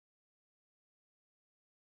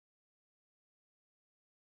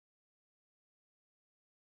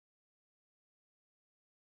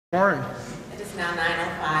Morning. It is now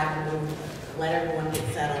 9:05, and we'll let everyone get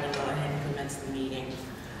settled and go ahead and commence the meeting.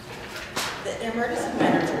 The emergency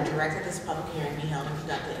manager directed this public hearing be held and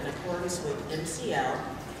conducted in accordance with MCL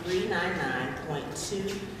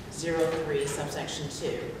 399.203 subsection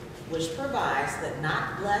 2, which provides that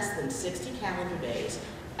not less than 60 calendar days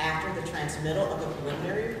after the transmittal of a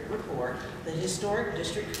preliminary report, the Historic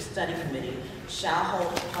District Study Committee shall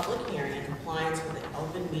hold a public hearing in compliance with the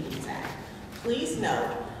Open Meetings Act. Please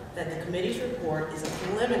note that the committee's report is a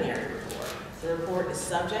preliminary report. The report is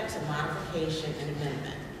subject to modification and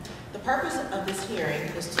amendment. The purpose of this hearing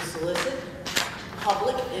is to solicit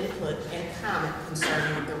public input and comment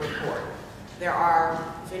concerning the report.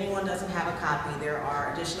 If anyone doesn't have a copy, there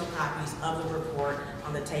are additional copies of the report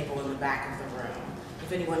on the table in the back of the room.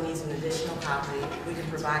 If anyone needs an additional copy, we can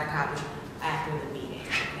provide a copy after the meeting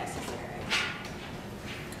if necessary.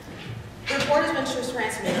 The report has been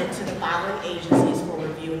transmitted to the following agencies for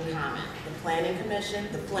review and comment: the Planning Commission,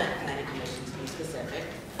 the Flint Planning Commission to be specific,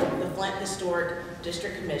 the Flint Historic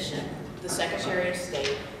District Commission, the Secretary of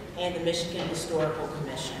State, and the Michigan Historical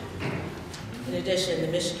Commission. In addition, the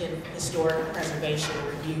Michigan Historic Preservation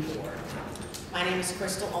Review Board. My name is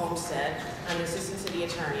Crystal Olmstead. I'm the Assistant City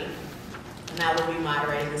Attorney, and I will be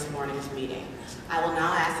moderating this morning's meeting. I will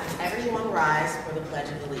now ask that everyone rise for the Pledge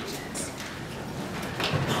of Allegiance.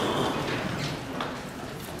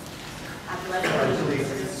 I pledge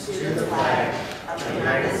allegiance to the flag of the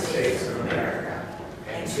United States of America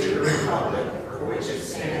and to the republic for which it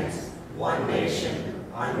stands, one nation,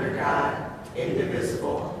 under God,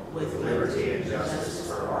 indivisible, with liberty and justice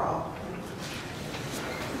for all.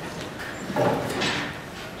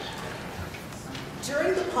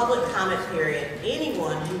 During the public comment period,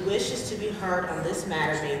 anyone who wishes to be heard on this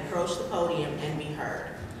matter may approach the podium and be heard.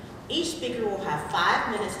 Each speaker will have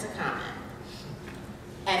 5 minutes to comment.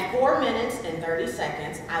 At 4 minutes and 30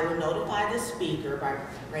 seconds, I will notify the speaker by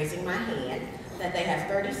raising my hand that they have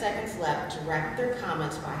 30 seconds left to wrap up their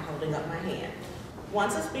comments by holding up my hand.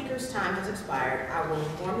 Once the speaker's time has expired, I will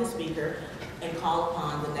inform the speaker and call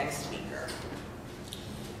upon the next speaker.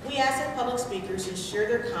 We ask that public speakers ensure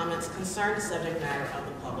their comments concern the subject matter of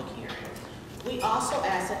the public hearing. We also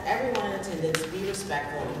ask that everyone in attendance be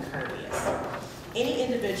respectful and courteous. Any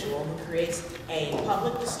individual who creates a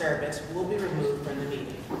public disturbance will be removed from the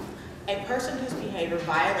meeting. A person whose behavior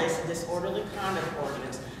violates the disorderly conduct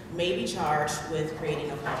ordinance may be charged with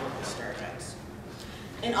creating a public disturbance.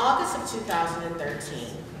 In August of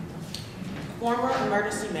 2013, former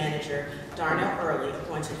emergency manager Darnell Early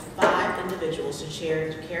appointed 5 individuals to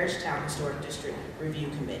chair the Carriage Town Historic District Review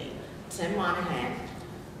Committee: Tim Monahan,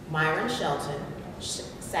 Myron Shelton,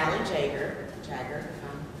 Sally Jagger,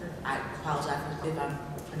 I apologize if I'm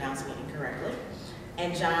pronouncing it incorrectly,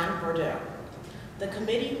 and John Bordeaux. The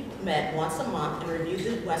committee met once a month and reviewed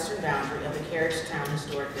the western boundary of the Carriage Town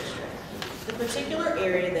Historic District. The particular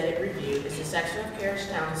area that it reviewed is the section of Carriage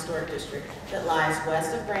Town Historic District that lies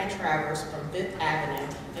west of Grand Traverse from 5th Avenue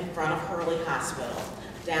in front of Hurley Hospital,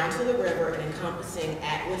 down to the river and encompassing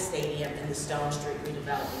Atwood Stadium and the Stone Street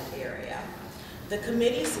redevelopment area. The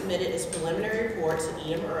committee submitted its preliminary report to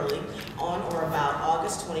E.M. Early on or about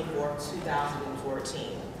August 24,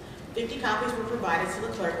 2014. 50 copies were provided to the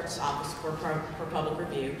clerk's office for public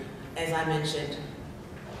review, as I mentioned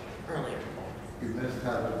earlier. You missed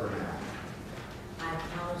Heather Bernash. I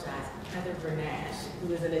apologize, Heather Bernash,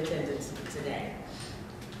 who is in attendance today.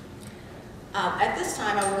 At this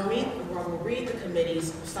time, I will read the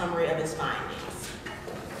committee's summary of its findings.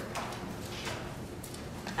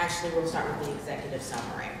 Actually, we'll start with the executive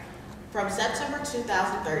summary. From September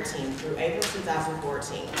 2013 through April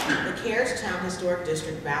 2014, the Carriage Town Historic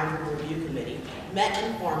District Boundary Review Committee met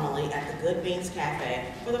informally at the Good Beans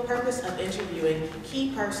Cafe for the purpose of interviewing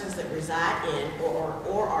key persons that reside in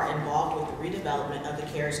or are involved with the redevelopment of the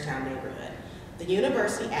Carriage Town neighborhood, the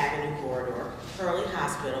University Avenue corridor, Hurley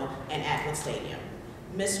Hospital, and Atwood Stadium.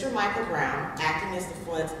 Mr. Michael Brown, acting as the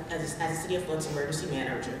City of Flint's emergency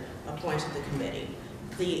manager, appointed the committee.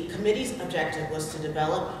 The committee's objective was to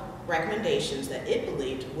develop recommendations that it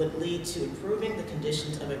believed would lead to improving the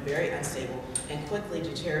conditions of a very unstable and quickly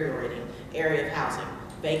deteriorating area of housing,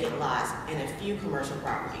 vacant lots, and a few commercial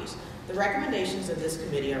properties. The recommendations of this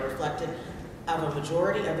committee are reflected of a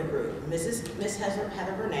majority of the group. Ms. Heather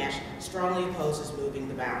Bernash strongly opposes moving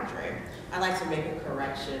the boundary. I'd like to make a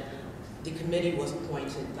correction. The committee was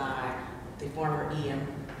appointed by the former E.M.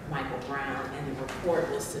 Michael Brown, and the report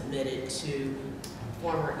was submitted to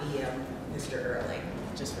former E.M. Mr. Early,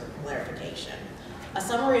 just for clarification. A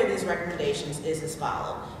summary of these recommendations is as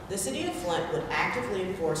follows. The City of Flint would actively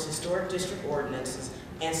enforce historic district ordinances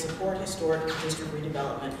and support historic district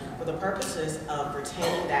redevelopment for the purposes of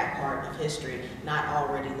retaining that part of history not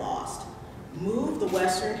already lost. Move the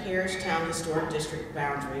western Carriage Town Historic District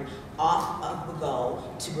boundary off of the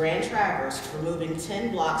goal to Grand Traverse, removing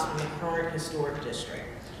 10 blocks from the current historic district.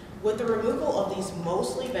 With the removal of these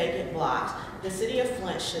mostly vacant blocks, the City of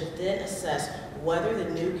Flint should then assess whether the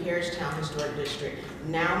new Carriage Town Historic District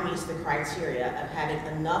now meets the criteria of having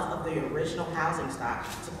enough of the original housing stock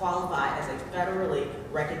to qualify as a federally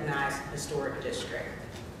recognized historic district.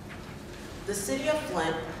 The City of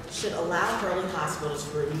Flint should allow Hurley Hospitals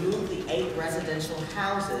to remove the 8 residential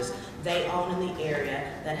houses they own in the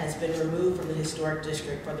area that has been removed from the historic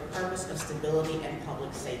district for the purpose of stability and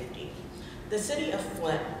public safety. The City of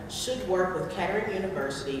Flint should work with Kettering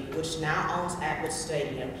University, which now owns Atwood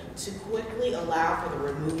Stadium, to quickly allow for the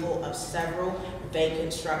removal of several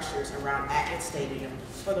vacant structures around Atwood Stadium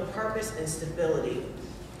for the purpose and stability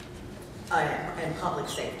and public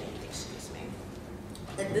safety.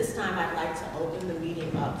 At this time, I'd like to open the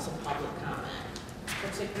meeting up to public comment,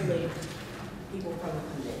 particularly people from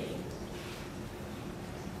the committee.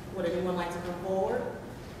 Would anyone like to come forward?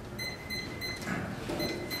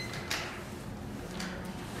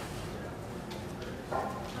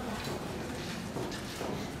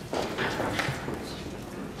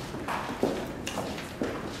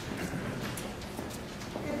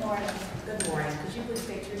 Good morning. Good morning. Could you please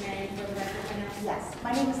state your name for the record? Yes,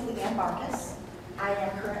 my name is Leanne Marcus. I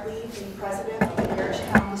am currently the president of the Carriage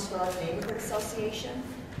Town Historic Neighborhood Association.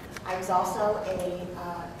 I was also a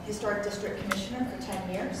historic district commissioner for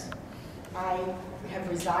 10 years. I have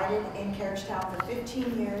resided in Carriage Town for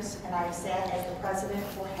 15 years, and I have sat as the president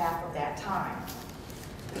for half of that time.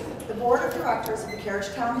 The board of directors of the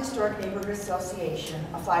Carriage Town Historic Neighborhood Association,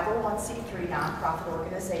 a 501c3 nonprofit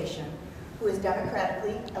organization who is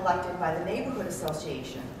democratically elected by the Neighborhood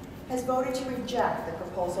Association, has voted to reject the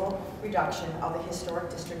proposal reduction of the historic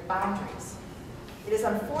district boundaries. It is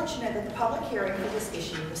unfortunate that the public hearing for this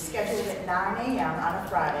issue was scheduled at 9 a.m. on a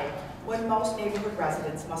Friday when most neighborhood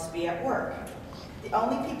residents must be at work. The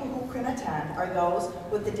only people who can attend are those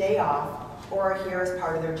with the day off or are here as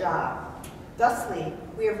part of their job. Thusly,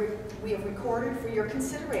 we have recorded for your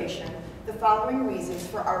consideration the following reasons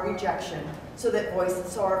for our rejection so that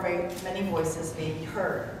many voices may be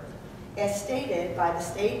heard. As stated by the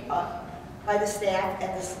staff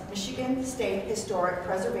at the Michigan State Historic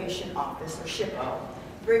Preservation Office, or SHPO,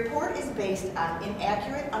 the report is based on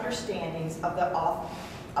inaccurate understandings of the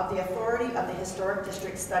authority of the Historic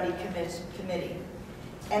District Study Committee,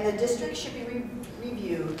 and the district should be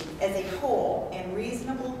reviewed as a whole and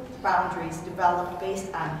reasonable boundaries developed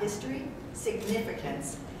based on history,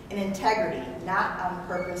 significance, and integrity, not on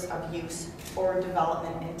purpose of use or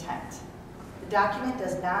development intent. The document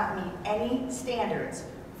does not meet any standards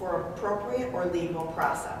for appropriate or legal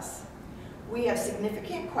process. We have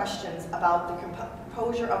significant questions about the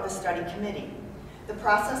composure of the study committee. The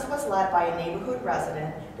process was led by a neighborhood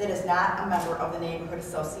resident that is not a member of the neighborhood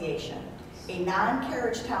association, a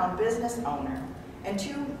non-Carriage Town business owner, and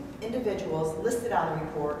 2 individuals listed on the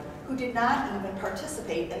report who did not even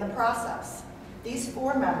participate in the process. These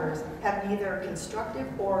 4 members have neither constructive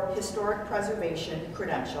or historic preservation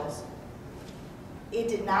credentials. It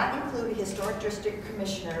did not include a historic district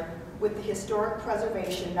commissioner with the historic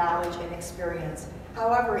preservation knowledge and experience.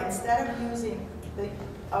 However, instead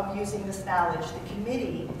of using this knowledge, the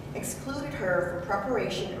committee excluded her for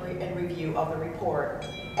preparation and review of the report.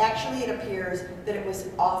 Actually, it appears that it was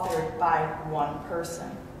authored by 1 person.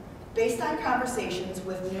 Based on conversations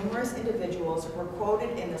with numerous individuals who were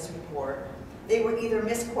quoted in this report, they were either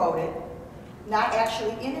misquoted, not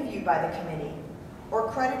actually interviewed by the committee, or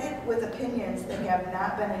credited with opinions that have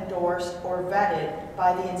not been endorsed or vetted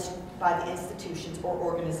by the institutions or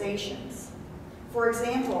organizations. For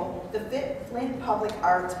example, the Flint Public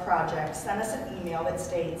Arts Project sent us an email that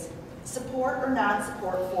states, support or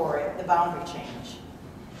non-support for it, the boundary change.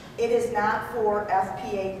 It is not for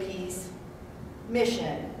FPAP's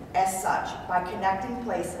mission as such by connecting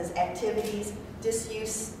places, activities,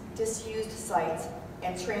 disused sites,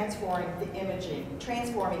 and transforming the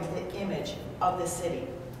image of the city.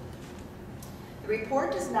 The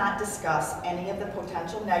report does not discuss any of the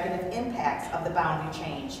potential negative impacts of the boundary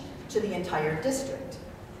change to the entire district.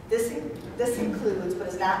 This includes, but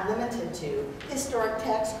is not limited to, historic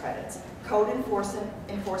tax credits, code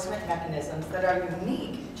enforcement mechanisms that are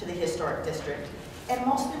unique to the historic district, and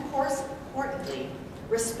most importantly,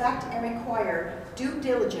 respect and require due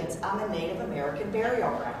diligence on the Native American burial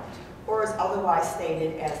ground, or as otherwise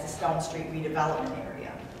stated as the Stone Street redevelopment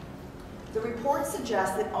area. The report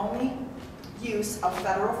suggests that only use of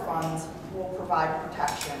federal funds will provide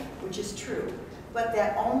protection, which is true, but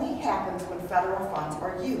that only happens when federal funds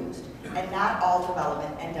are used, and not all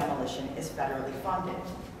development and demolition is federally funded.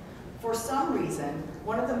 For some reason,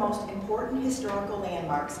 one of the most important historical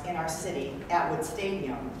landmarks in our city, Atwood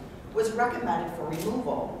Stadium, was recommended for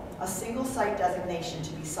removal, a single site designation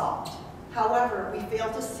to be sought. However, we fail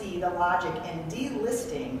to see the logic in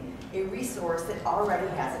delisting a resource that already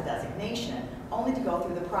has a designation, only to go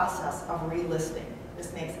through the process of relisting.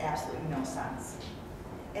 This makes absolutely no sense.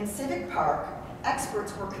 In Civic Park,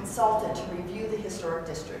 experts were consulted to review the historic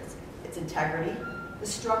districts, its integrity, the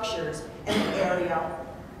structures, and the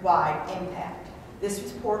area-wide impact. This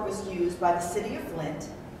report was used by the City of Flint,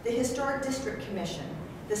 the Historic District Commission,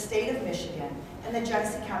 the State of Michigan, and the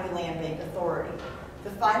Genesee County Land Bank Authority.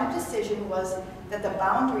 The final decision was that the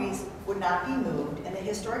boundaries would not be moved, and the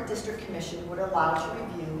Historic District Commission would allow to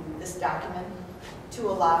review this document to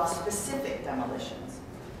allow specific demolitions.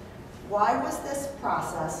 Why was this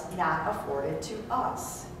process not afforded to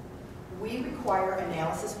us? We require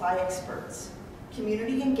analysis by experts,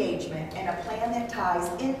 community engagement, and a plan that ties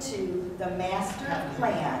into the master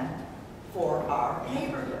plan for our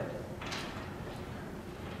neighborhood.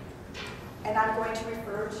 And I'm going to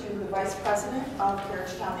refer to the Vice President of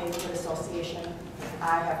Carriage Town Neighborhood Association.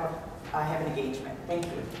 I have an engagement. Thank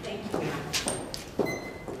you. Thank you.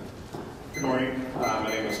 Good morning. My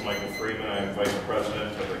name is Michael Freeman. I am Vice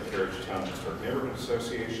President of the Carriage Town Historic Neighborhood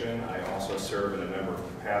Association. I also serve in a number of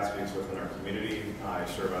capacities within our community. I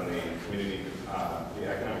serve on the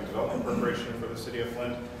Economic Development Corporation for the City of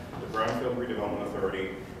Flint, the Brownfield Redevelopment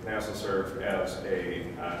Authority, and I also serve as a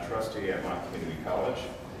trustee at Mont Community College.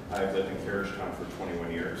 I've lived in Carriage Town for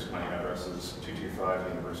 21 years. My address is 225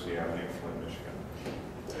 University Avenue, Flint, Michigan.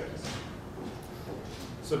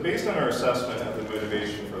 So based on our assessment of the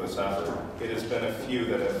motivation for this effort, it has been a few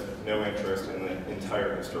that have no interest in the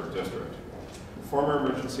entire historic district. Former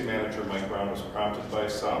Emergency Manager Mike Brown was prompted by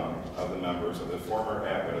some of the members of the former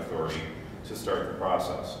Atwood Authority to start the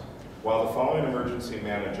process. While the following emergency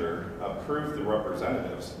manager approved the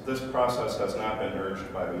representatives, this process has not been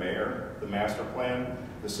urged by the mayor, the master plan,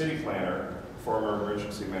 the city planner, former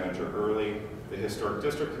emergency manager Early, the Historic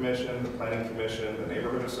District Commission, the Planning Commission, the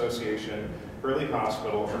Neighborhood Association, Early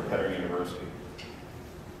Hospital, or Kettering University.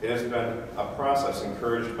 It has been a process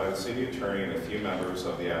encouraged by the city attorney and a few members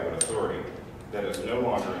of the Atwood Authority that is no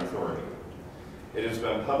longer an authority. It has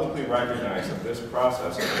been publicly recognized that this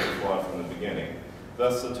process has been flawed from the beginning,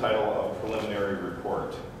 thus the title of preliminary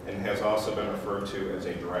report, and has also been referred to as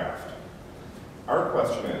a draft. Our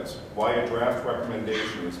question is, why a draft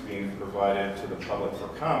recommendation is being provided to the public for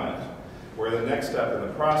comment, where the next step in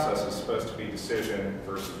the process is supposed to be decision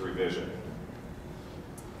versus revision?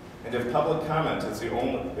 And if public comment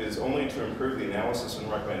is only to improve the analysis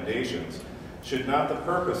and recommendations, should not the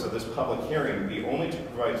purpose of this public hearing be only to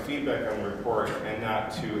provide feedback on the report and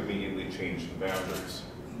not to immediately change the boundaries?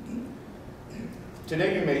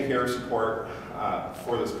 Today you may hear support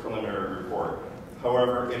for this preliminary report.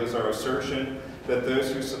 However, it is our assertion that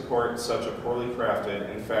those who support such a poorly crafted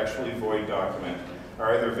and factually void document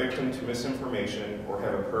are either victim to misinformation or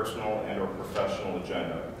have a personal and or professional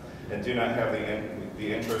agenda and do not have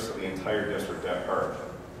the interests of the entire district at heart.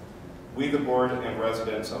 We, the board and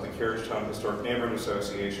residents of the Carriage Town Historic Neighborhood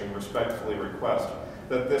Association, respectfully request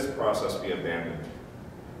that this process be abandoned.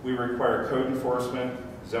 We require code enforcement,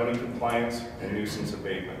 zoning compliance, and nuisance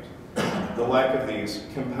abatement. The lack of these,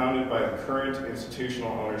 compounded by the current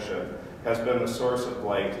institutional ownership, has been the source of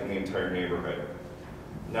blight in the entire neighborhood,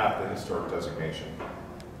 not the historic designation.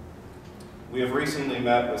 We have recently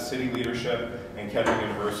met with city leadership and Kettering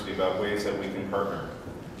University about ways that we can partner.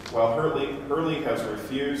 While Hurley has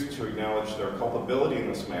refused to acknowledge their culpability in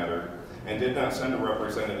this matter and did not send a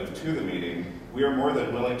representative to the meeting, we are more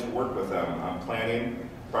than willing to work with them on planning,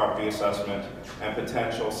 property assessment, and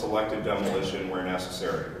potential selective demolition where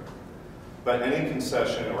necessary. But any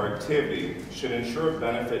concession or activity should ensure a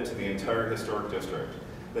benefit to the entire historic district,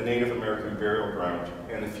 the Native American burial ground,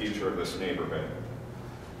 and the future of this neighborhood.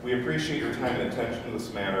 We appreciate your time and attention to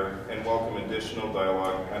this matter and welcome additional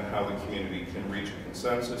dialogue on how the community can reach a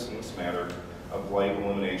consensus in this matter of blight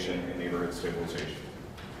elimination and neighborhood stabilization.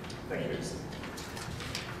 Thank you.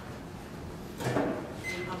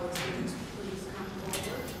 Any public speakers, please come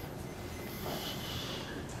forward.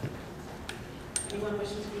 Anyone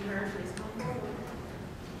wishing to be heard, please come forward.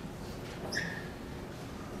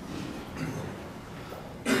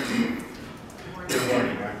 Good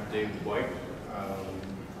morning, I'm David White.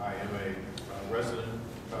 I am a resident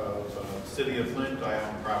of the City of Flint. I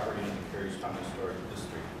own property in the Carriage Town Historic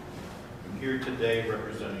District. here today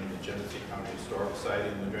representing the Genesee County Historic Society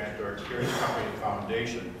and the Durant-Dorff Carriage Company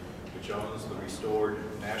Foundation, which owns the restored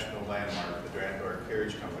national landmark, the Durant-Dorff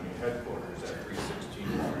Carriage Company headquarters at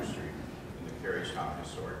 316 Water Street in the Carriage Town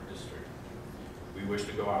Historic District. We wish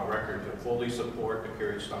to go on record to fully support the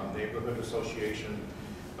Carriage Town Neighborhood Association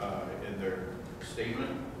in their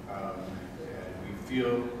statement, and we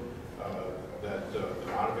feel that the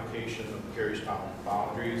modification of Carriage Town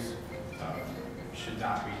boundaries should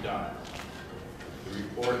not be done. The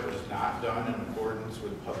report was not done in accordance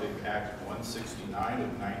with Public Act 169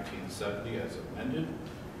 of 1970 as amended.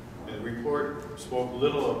 And the report spoke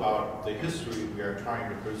little about the history we are trying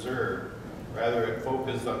to preserve. Rather, it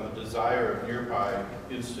focused on the desire of nearby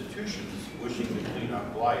institutions wishing to clean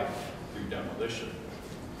up blight through demolition.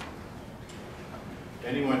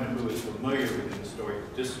 Anyone who is familiar with the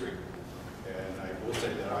historic district, and I will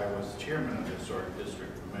say that I was chairman of the historic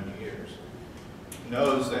district for many years,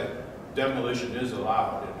 knows that demolition is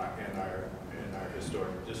allowed in our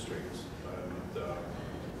historic districts.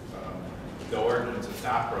 The ordinance is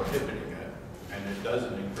not prohibiting it, and it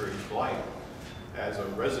doesn't encourage blight. As a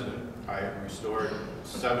resident, I have restored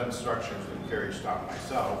 7 structures in Carriage Town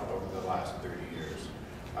myself over the last 30 years.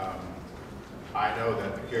 I know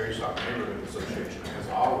that the Carriage Town Neighborhood Association has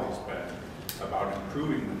always been about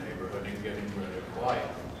improving the neighborhood and getting rid of blight.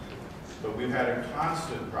 But we've had a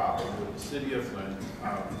constant problem with the City of Flint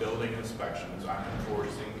building inspections on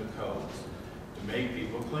enforcing the codes to make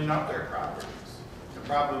people clean up their properties. And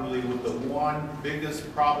probably with the one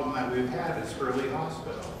biggest problem that we've had is Hurley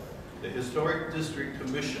Hospital. The Historic District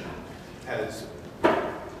Commission has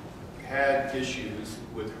had issues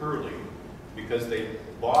with Hurley because they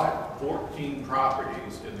bought 14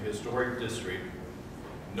 properties in the historic district,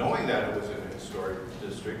 knowing that it was in a historic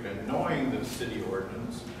district and knowing the city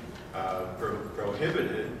ordinance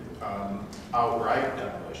prohibited outright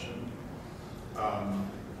demolition,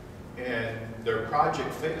 and their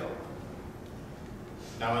project failed.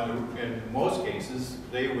 Now, in most cases,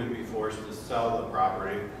 they would be forced to sell the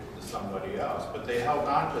property to somebody else, but they held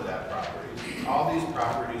on to that property. All these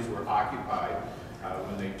properties were occupied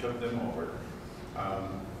when they took them over,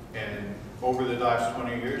 and over the last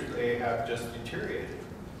 20 years, they have just deteriorated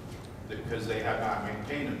because they have not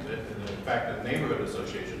maintained it. And in fact, the neighborhood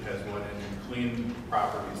association has went in and cleaned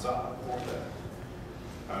properties up for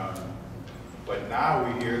them. But now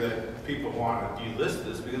we hear that people want to delist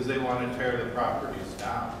this because they want to tear the properties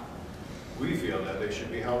down. We feel that they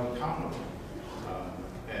should be held accountable.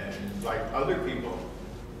 And like other people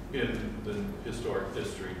in the historic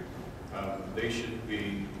district, they should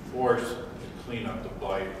be forced to clean up the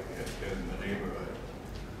blight in the neighborhood.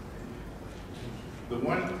 The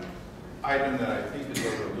one item that I think is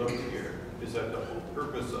overlooked here is that the whole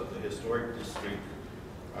purpose of the historic district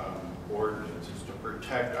ordinance is to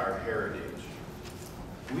protect our heritage.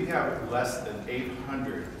 We have less than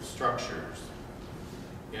 800 structures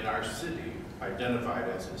in our city identified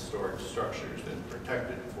as historic structures and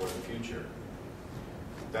protected for the future.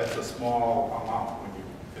 That's a small amount when you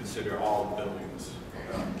consider all the buildings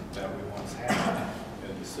that we once had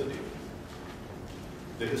in the city.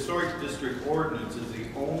 The Historic District Ordinance is the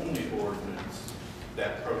only ordinance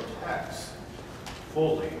that protects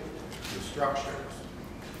fully the structures.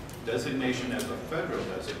 Designation as a federal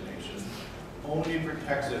designation only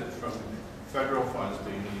protects it from federal funds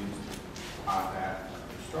being used on that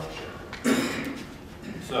structure.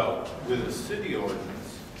 So with a city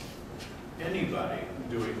ordinance, anybody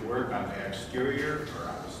doing work on the exterior or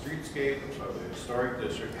on the streetscape of the historic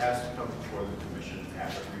district has to come before the commission and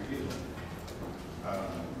have it reviewed.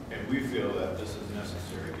 And we feel that this is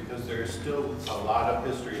necessary because there is still a lot of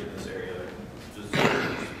history in this area that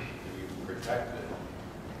deserves to be protected.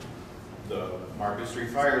 The Market Street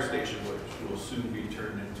Fire Station, which will soon be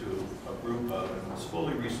turned into a brew pub, and was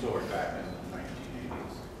fully restored back in the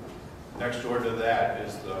 1980s. Next door to that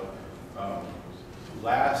is the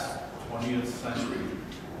last 20th century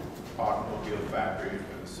automobile factory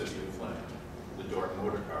in the city of Flint, the Dork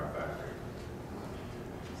Motor Car Factory.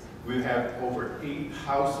 We have over 8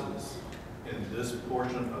 houses in this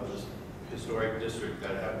portion of this historic district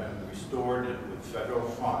that have been restored with federal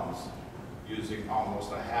funds using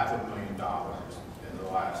almost $500,000 in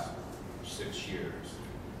the last 6 years.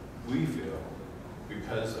 We feel,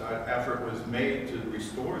 because an effort was made to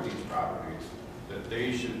restore these properties, that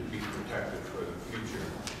they should be protected for the future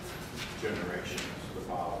generations to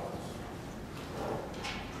follow us.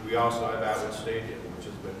 We also have Atwood Stadium, which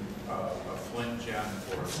has been a Flint gem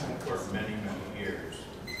for many, many years.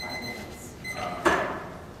 5 minutes.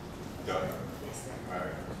 Done? Yes, sir. All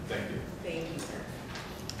right, thank you. Thank you, sir.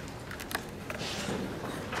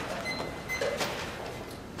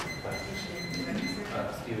 Thank you.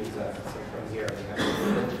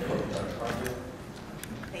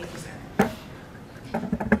 Thank you, sir.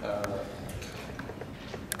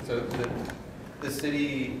 So the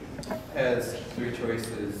city has three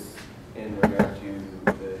choices in regard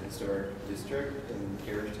to the historic district in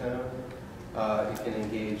Carriage Town. It can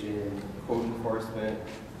engage in code enforcement,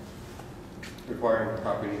 requiring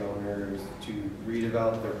property owners to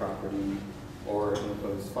redevelop their property or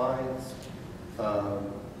impose fines.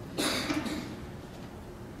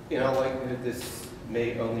 In all likelihood, this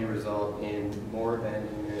may only result in more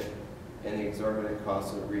abandonment, and the exorbitant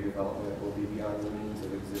costs of redevelopment will be beyond the means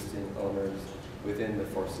of existing owners within the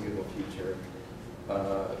foreseeable future.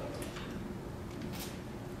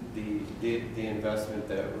 The investment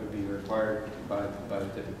that would be required by the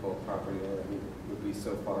typical property owner would be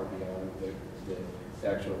so far beyond the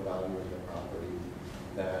actual value of the property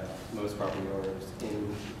that most property owners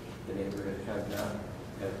in the neighborhood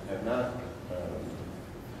have not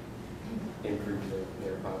improved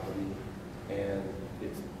their property, and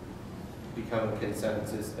it's become a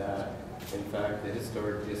consensus that, in fact, the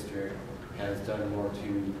historic district has done more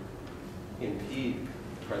to impede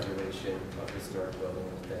preservation of historic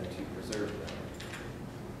buildings than to preserve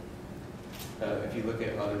them. If you look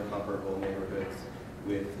at other comparable neighborhoods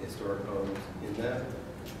with historic homes in them,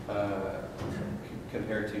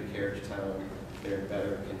 compared to Carriage Town, they're in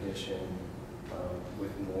better condition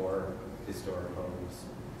with more historic homes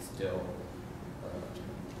still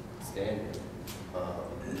standing.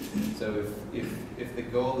 So if the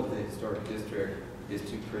goal of the historic district is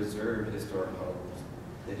to preserve historic homes,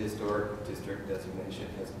 the historic district designation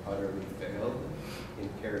has utterly failed in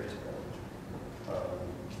Carriage Town.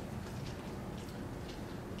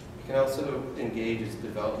 You can also engage as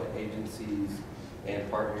development agencies and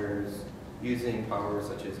partners using powers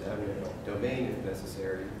such as eminent domain if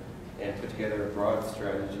necessary, and put together a broad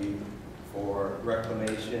strategy for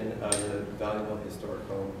reclamation of the valuable historic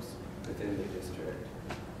homes within the district.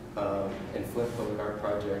 And Flint Public Art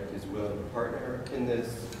Project is willing to partner in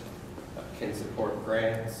this, can support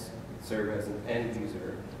grants, serve as an end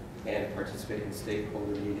user, and participate in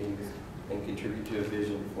stakeholder meetings and contribute to a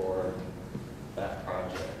vision for that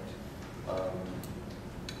project.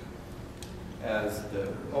 As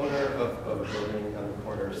the owner of a building on the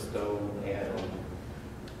corner of Stone and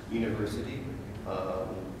University,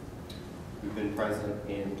 we've been present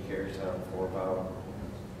in Carriage Town for about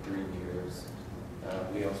 3 years.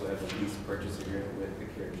 We also have a lease purchase agreement with the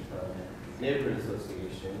Carriage Town Neighborhood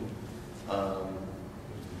Association,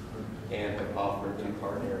 and have offered to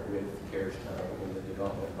partner with Carriage Town in the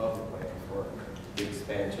development of the plan for the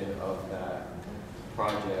expansion of that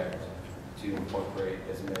project to incorporate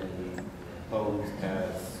as many homes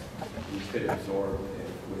as we could absorb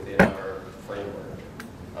within our framework.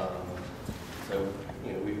 So,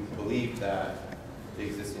 we believe that the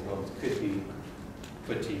existing homes could be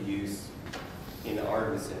put to use in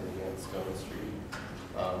our vicinity on Stone Street.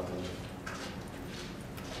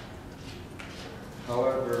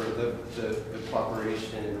 However, the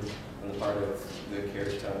cooperation on the part of the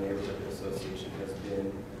Carriage Town Neighborhood Association has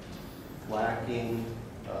been lacking.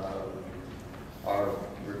 Our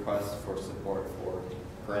requests for support for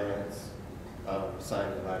grants,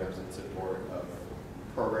 signing letters in support of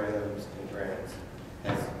programs and grants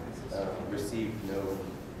has received no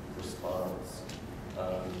response.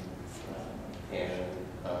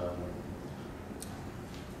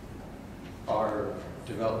 Our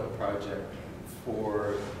development project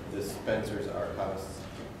for the Spencer's Art House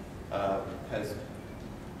has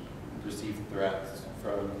received threats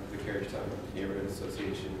from the Carriage Town Neighborhood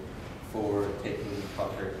Association for taking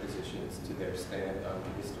contrary positions to their stand on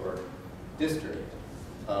the historic district.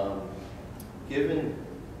 Given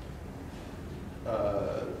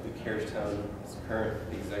the Carriage Town's current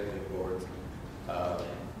executive board's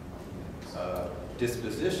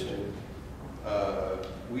disposition,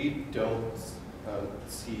 we don't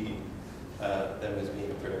see them as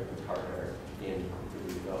being a productive partner in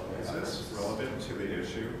the redevelopment. Is this relevant to the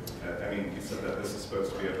issue? I mean, you said that this is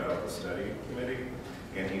supposed to be about the study committee,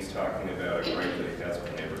 and he's talking about a grant that he has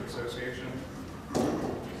with the neighborhood association.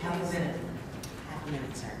 Half a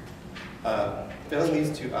minute, sir. Filling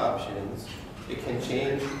these two options, it can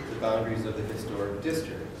change the boundaries of the historic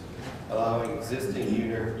district, allowing existing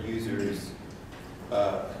users,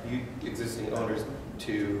 existing owners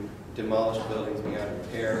to demolish buildings beyond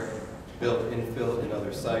repair, build infill in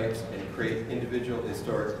other sites, and create individual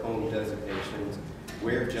historic home designations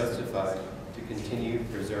where justified to continue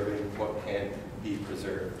preserving what can be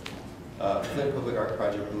preserved. Flint Public Art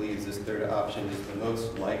Project believes this third option is the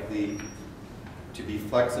most likely to be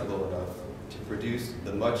flexible enough to produce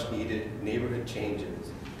the much needed neighborhood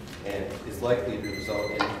changes and is likely to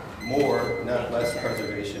result in more, not less,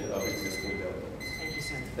 preservation of existing buildings. Thank you,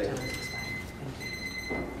 sir. Thank you. Time has expired.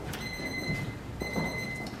 Thank you.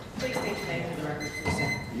 Please state your name for the record, please, sir.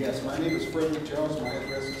 Yes, my name is Frederick Jones. My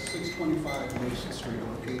address is 625 Mason Street,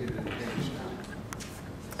 located in Carriage Town.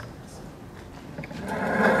 I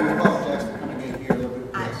do apologize for coming in here a little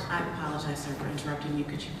bit. I apologize, sir, for interrupting you.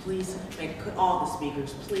 Could you please could all the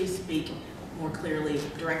speakers please speak more clearly,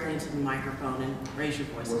 directly into the microphone, and raise your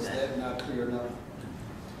voice a Was bit? that not clear enough?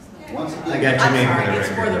 Once again, I got your I'm name sorry, for the it's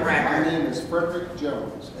for record. the my record. name is Frederick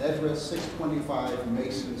Jones. Address 625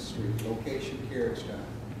 Mason Street, location Carriage Town.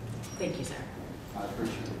 Thank you, sir. I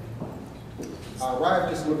appreciate it. I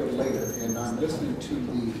arrived just a little bit later, and I'm listening to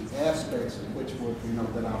the aspects of which were,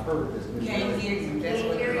 that I've heard has been. Can't hear you, that's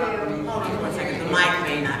what the problem is. Hold on 1 second. The mic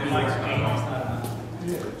may not be working.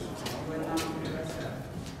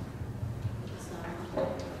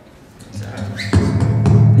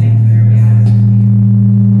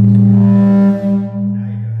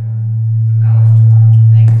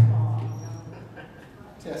 Thanks, Paul.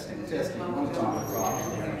 Testing, one time.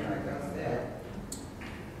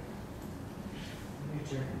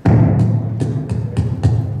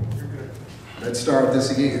 Let's start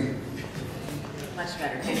this again. Much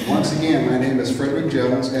better. Once again, my name is Frederick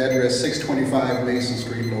Jones, address 625 Mason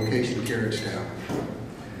Street, location Carriage Town.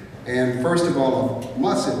 And first of all, I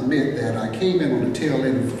must admit that I came in on the tail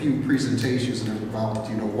end of a few presentations about,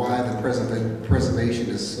 why the preservation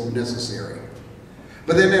is so necessary.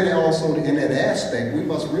 But then also in that aspect, we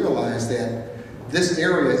must realize that this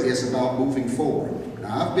area is about moving forward.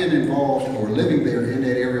 Now, I've been involved or living there in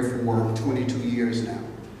that area for 22 years now.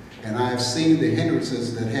 And I've seen the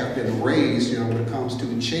hindrances that have been raised, when it comes to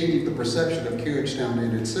changing the perception of Carriage Town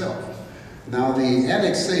in itself. Now, the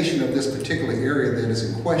annexation of this particular area that is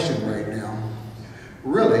in question right now,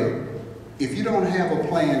 really, if you don't have a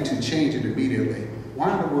plan to change it immediately,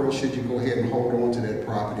 why in the world should you go ahead and hold on to that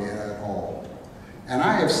property at all? And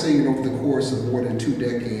I have seen over the course of more than 2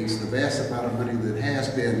 decades the vast amount of money that has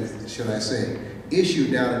been, should I say,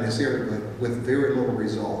 issued down in this area with very little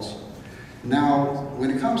results. Now, when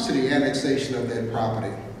it comes to the annexation of that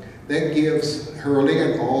property, that gives Hurley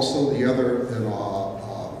and also the other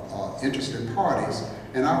interested parties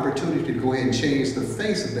an opportunity to go ahead and change the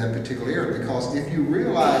face of that particular area. Because if you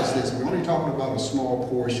realize this, we're only talking about a small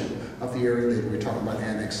portion of the area that we're talking about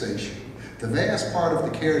annexation. The vast part of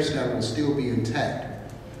the Carriage Town will still be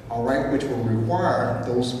intact, all right, which will require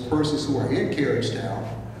those persons who are in Carriage Town,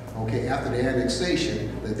 okay, after the annexation,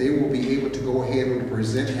 that they will be able to go ahead and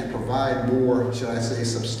present and provide more, should I say,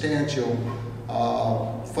 substantial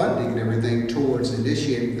funding and everything towards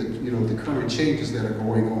initiating the current changes that are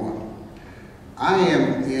going on. I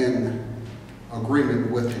am in agreement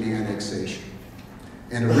with the annexation.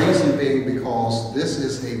 And the reason being because this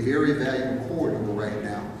is a very valuable corridor right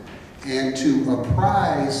now. And to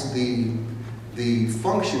apprise the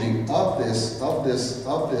functioning of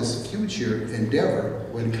this future endeavor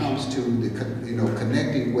when it comes to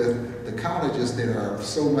connecting with the colleges that are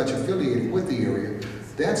so much affiliated with the area,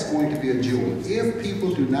 that's going to be a jewel. If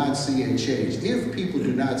people do not see a change, if people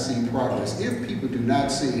do not see progress, if people do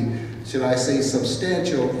not see, should I say,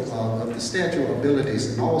 substantial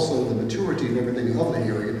abilities and also the maturity and everything of the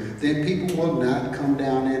area, then people will not come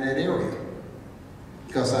down in that area.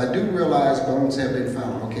 Because I do realize bones have been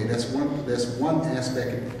found. Okay, that's one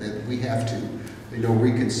aspect that we have to,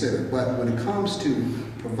 reconsider. But when it comes to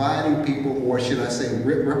providing people, or should I say,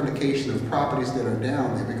 replication of properties that are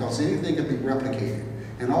down there, because anything can be replicated,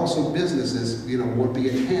 and also businesses, would be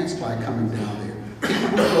enhanced by coming down there. People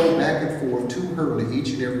will go back and forth to Hurley each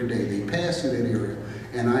and every day. They pass through that area,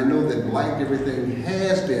 and I know that blight and everything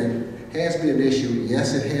has been an issue.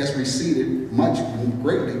 Yes, it has receded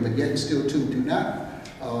greatly, but yet still too.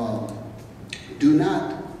 Do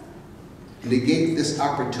not negate this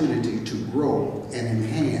opportunity to grow and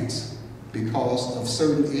enhance because of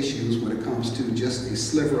certain issues when it comes to just a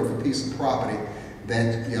sliver of a piece of property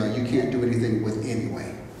that you can't do anything with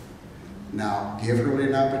anyway. Now, give Hurley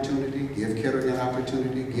an opportunity, give Kettering an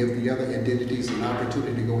opportunity, give the other entities an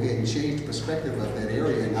opportunity to go ahead and change the perspective of that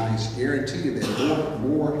area, and I guarantee you that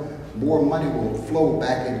more money will flow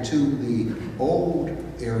back into the old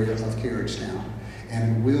area of Carriage Town,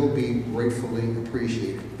 and it will be gratefully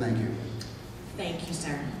appreciated. Thank you. Thank you,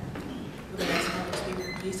 sir. Will the next public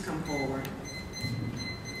speaker please come forward?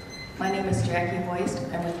 My name is Jackie Hoist.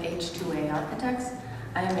 I'm with H2A Architects.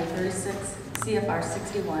 I am a 36 CFR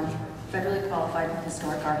 61 federally qualified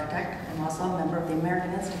historic architect. I'm also a member of the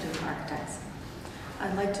American Institute of Architects.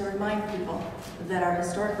 I'd like to remind people that our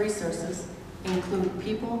historic resources include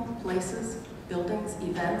people, places, buildings,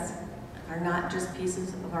 events, are not just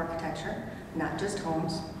pieces of architecture, not just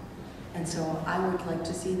homes. And so I would like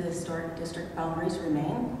to see the historic district boundaries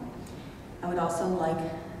remain. I would also like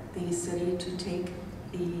the city to take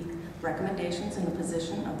the recommendations in the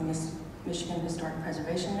position of the Michigan Historic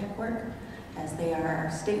Preservation Network, as they are our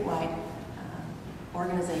statewide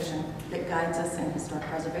organization that guides us in historic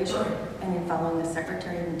preservation and in following the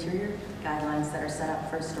Secretary of Interior guidelines that are set up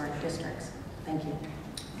for historic districts. Thank you.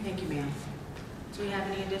 Thank you, ma'am. Do we have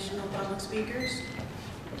any additional public speakers?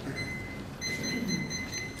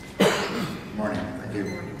 Good morning, thank you.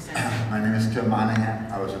 Good morning, Senator. My name is Tim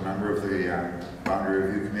Monahan. I was a member of the Boundary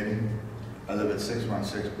Review Committee. I live at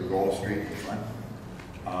 616 Bergol Street in Flint,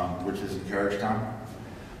 which is in Carriage Town.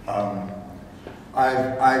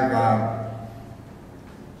 I've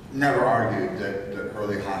never argued that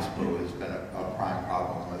Hurley Hospital has been a prime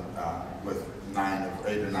problem with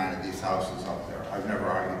 8 or 9 of these houses up there. I've never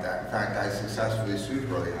argued that. In fact, I successfully sued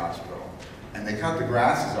Hurley Hospital. And they cut the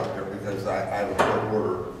grasses up there because I have a court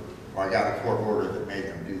order, or I got a court order that made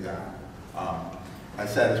them do that. I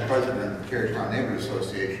sat as president of the Carriage Town Neighborhood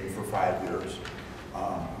Association for 5 years.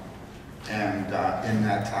 And in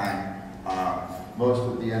that time, most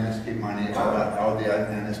of the NSP money, all the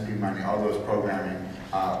NSP money, all those programming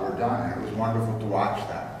were done. And it was wonderful to watch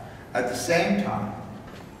that. At the same time,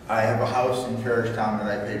 I have a house in Carriage Town that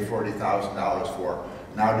I paid $40,000 for.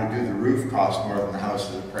 Now to do the roof costs more than the house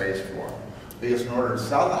is appraised for. Because in order to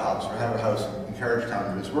sell the house or have a house in Carriage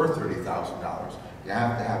Town that is worth $30,000, you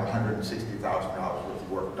have to have $160,000 worth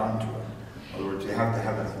of work done to it. In other words, you have to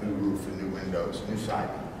have a new roof and new windows, new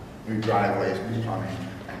siding, new driveways, new plumbing,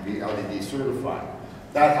 and be LED certified.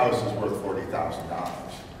 That house is worth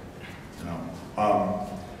 $40,000. You know.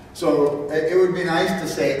 So it would be nice to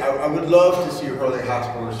say, I would love to see Hurley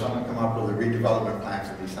Hospital or someone come up with a redevelopment plan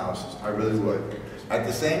for these houses. I really would. At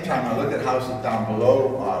the same time, I look at houses down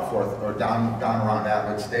below 4th or down around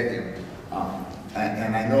Abbott Stadium,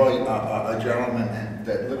 and I know a gentleman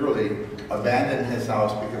that literally abandoned his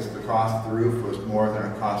house because the cost of the roof was more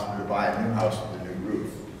than it cost him to buy a new house with a new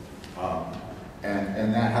roof.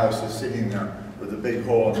 And that house is sitting there with a big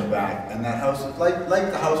hole in the back, and that house is like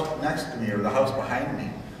the house next to me or the house behind me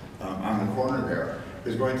on the corner there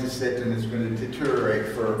is going to sit and it's going to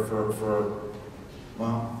deteriorate for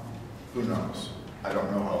well, who knows? I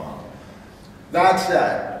don't know how long. That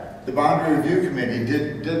said, the Boundary Review Committee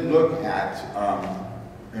did look at,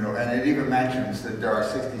 you know, and it even mentions that there are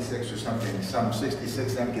 66 or something, some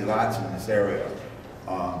 66 empty lots in this area.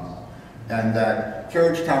 And that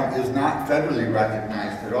Carriage Town is not federally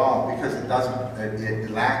recognized at all because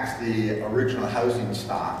it lacks the original housing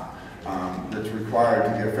stock that's required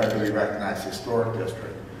to be a federally recognized historic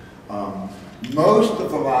district. Most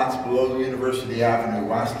of the lots below the University Avenue,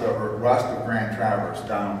 west of Grand Traverse,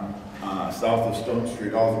 down south of Stone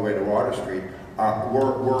Street, all the way to Water Street,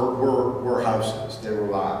 were houses. They were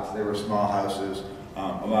lots. They were small houses.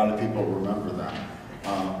 A lot of people remember them.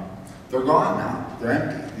 They're gone now. They're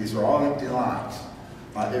empty. These are all empty lots.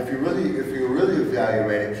 If you really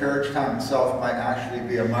evaluate it, Carriage Town itself might actually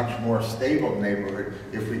be a much more stable neighborhood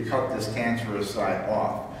if we cut this cancerous side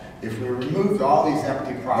off. If we removed all these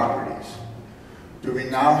empty properties, do we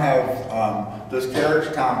now have, does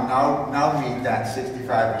Carriage Town now meet that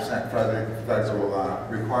 65% federal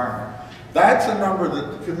requirement? That's a number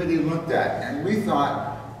that the committee looked at, and we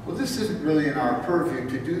thought, well, this isn't really in our purview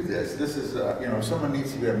to do this. This is, you know, someone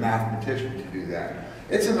needs to be a mathematician to do that.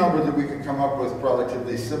 It's a number that we can come up with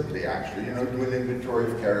relatively simply, actually, you know, do an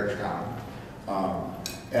inventory of Carriage Town.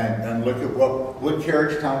 And look at what would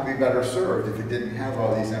Carriage Town be better served if it didn't have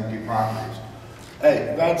all these empty properties.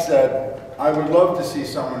 Hey, that said, I would love to see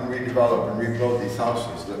someone redevelop and rebuild these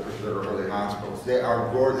houses that are early hospitals. They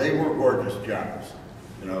were gorgeous gems.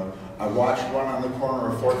 You know, I watched one on the corner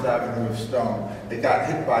of 4th Avenue of Stone. It got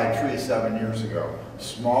hit by a tree 7 years ago.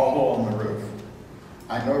 Small hole in the roof.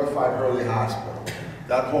 I notified Hurley Hospital.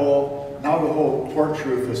 That hole, now the whole porch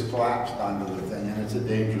roof has collapsed onto the thing, and it's a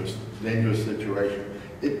dangerous situation.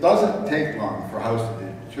 It doesn't take long for a house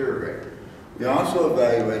to deteriorate. We also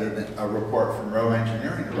evaluated a report from Rowe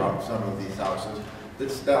Engineering about some of these houses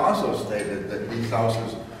that also stated that these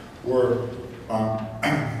houses were,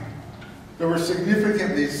 there were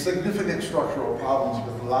significant structural problems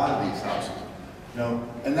with a lot of these houses. You know,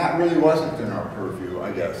 and that really wasn't in our purview,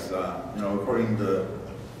 I guess, you know, according to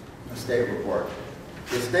the state report.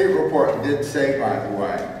 The state report did say, by the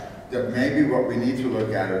way, that maybe what we need to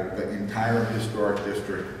look at is the entire historic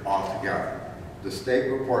district altogether. The state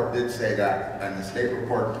report did say that, and the state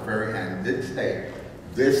report at the very end did state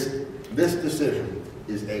this decision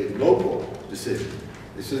is a local decision.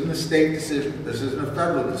 This isn't a state decision. This isn't a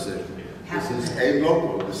federal decision. This is a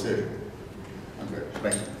local decision. Okay,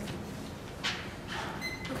 thank you.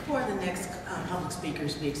 Before the next public speaker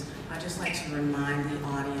speaks, I'd just like to remind the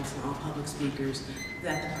audience and all public speakers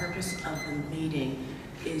that the purpose of the meeting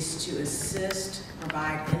is to assist,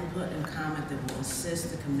 provide input and comment that will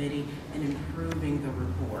assist the committee in improving the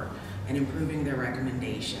report and improving their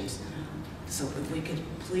recommendations. So if we could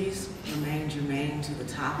please remain germane to the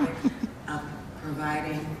topic of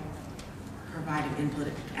providing input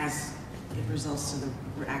as it results to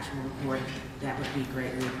the actual report, that would be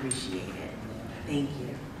greatly appreciated. Thank you.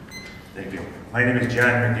 Thank you. My name is John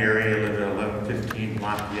McGarry. I live at 1115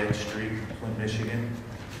 Lafayette Street, Flint, Michigan.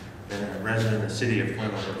 Been a resident of the city of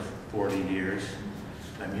Flint for 40 years.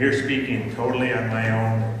 I'm here speaking totally on my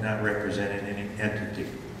own, not representing any entity.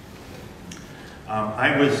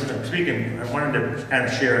 I wanted to kind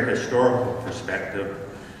of share a historical perspective.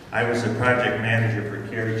 I was the project manager for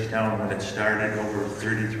Carriage Town when it started over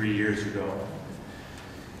 33 years ago.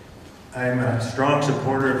 I'm a strong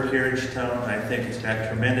supporter of Carriage Town. I think it's got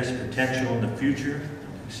tremendous potential in the future.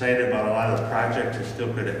 I'm excited about a lot of the projects that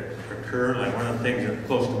still could occur. Like one of the things that's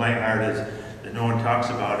close to my heart is that no one talks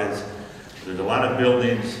about is there's a lot of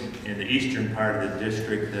buildings in the eastern part of the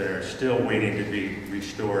district that are still waiting to be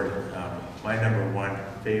restored. My number one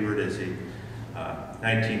favorite is the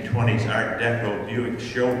 1920s Art Deco Buick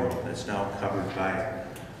showroom that's now covered by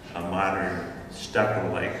a modern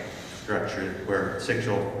stucco-like structure where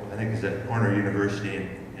I think it's at Corner University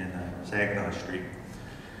in Saginaw Street.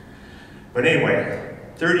 But anyway,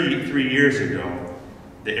 33 years ago,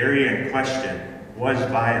 the area in question was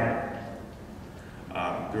viable.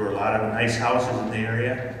 There were a lot of nice houses in the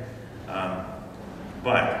area,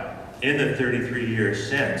 but in the 33 years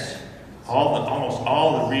since, almost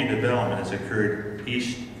all the redevelopment has occurred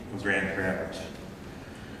east of Grand Traverse.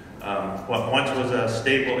 What once was a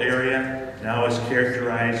stable area now is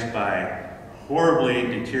characterized by horribly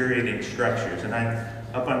deteriorating structures. And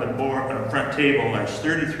up on the front table, there's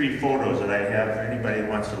 33 photos that I have for anybody who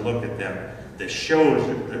wants to look at them that shows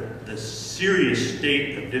the serious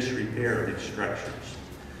state of disrepair of these structures.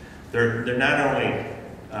 They're not only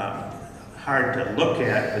hard to look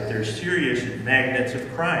at, but they're serious magnets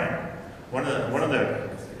of crime. One of the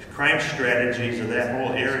crime strategies of that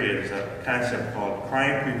whole area is a concept called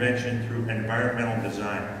crime prevention through environmental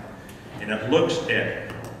design. And it looks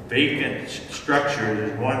at vacant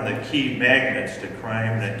structures as one of the key magnets to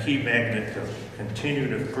crime, and a key magnet to continue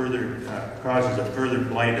to causes a further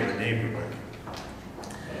blight of the neighborhood.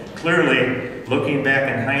 Clearly, looking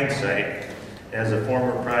back in hindsight, as a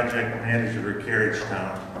former project manager for Carriage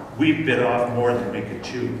Town, we bit off more than we could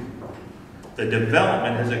chew. The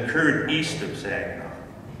development has occurred east of Saginaw,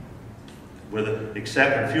 with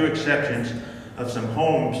a few exceptions of some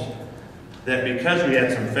homes that, because we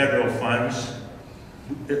had some federal funds,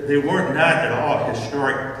 they weren't not at all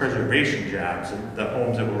historic preservation jobs, the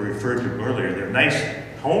homes that were referred to earlier. They're nice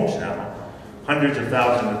homes now. Hundreds of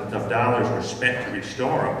thousands of dollars were spent to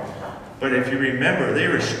restore them. But if you remember, they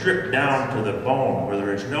were stripped down to the bone, where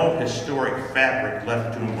there is no historic fabric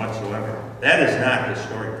left to them whatsoever. That is not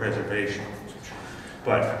historic preservation.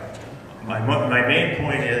 But my main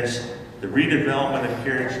point is the redevelopment of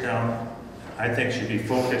Carriage Town, I think, should be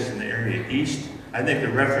focused in the area east. I think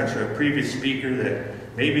the reference to a previous speaker that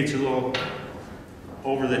maybe it's a little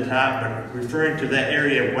over the top, but referring to that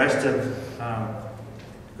area west of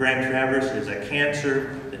Grand Traverse is a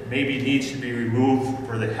cancer that maybe needs to be removed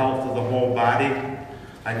for the health of the whole body,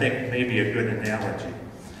 I think may be a good analogy.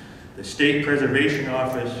 The State Preservation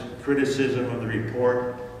Office criticism of the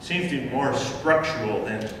report seems to be more structural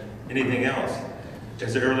than anything else.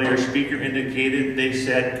 As the earlier speaker indicated, they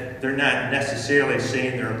said they're not necessarily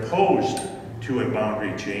saying they're opposed to a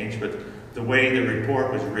boundary change, but the way the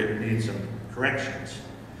report was written needs some corrections.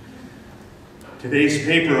 Today's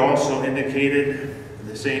paper also indicated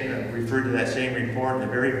referred to that same report, and the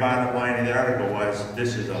very bottom line of the article was,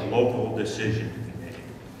 this is a local decision to be made.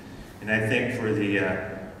 And I think for the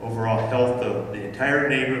overall health of the entire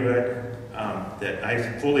neighborhood, that I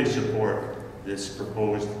fully support this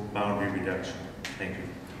proposed boundary reduction. Thank you.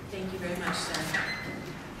 Thank you very much, sir.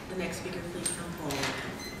 The next speaker, please come forward.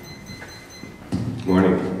 Good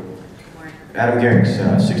morning. Good morning. Adam Garrix,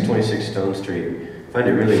 626 Stone Street. I find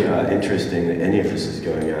it really interesting that any of this is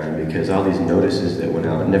going on, because all these notices that went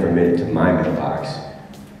out never made it to my mailbox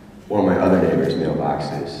or my other neighbors'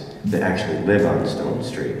 mailboxes that actually live on Stone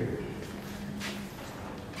Street.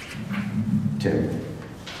 Tim.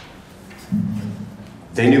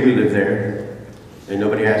 They knew we lived there, and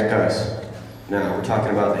nobody asked us. Now, we're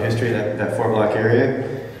talking about the history of that 4-block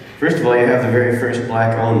area. First of all, you have the very first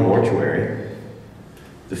black-owned mortuary.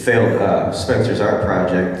 The failed Spencer's Art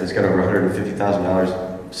project that's got over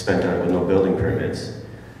 $150,000 spent on it with no building permits.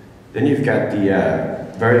 Then you've got the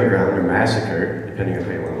burial ground or massacre, depending on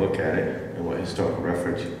how you want to look at it and what historical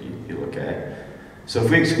reference you look at. So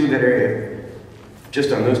if we exclude that area,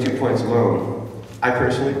 just on those 2 points alone, I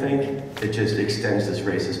personally think it just extends this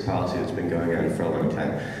racist policy that's been going on for a long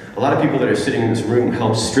time. A lot of people that are sitting in this room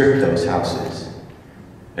helped strip those houses.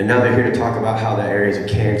 And now they're here to talk about how that area is a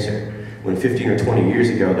cancer. When 15 or 20 years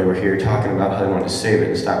ago, they were here talking about how they wanted to save it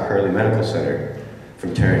and stop Hurley Medical Center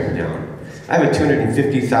from tearing it down. I have a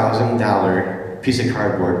 $250,000 piece of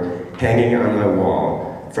cardboard hanging on my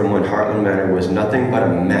wall from when Heartland Manor was nothing but a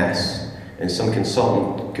mess, and some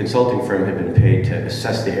consulting firm had been paid to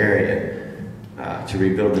assess the area to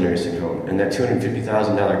rebuild the nursing home. And that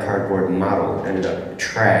 $250,000 cardboard model ended up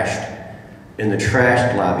trashed in the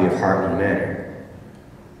trashed lobby of Heartland Manor.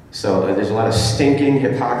 So there's a lot of stinking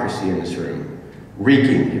hypocrisy in this room,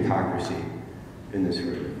 reeking hypocrisy in this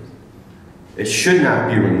room. It should not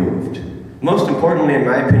be removed. Most importantly, in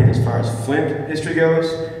my opinion, as far as Flint history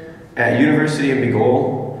goes, at University of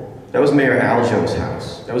Begole, that was Mayor Aljo's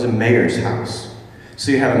house. That was a mayor's house.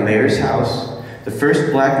 So you have a mayor's house, the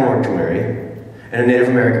first black mortuary, and a Native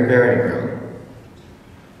American burial ground.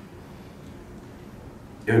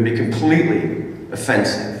 It would be completely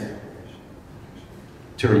offensive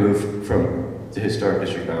to remove from the historic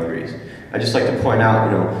district boundaries. I'd just like to point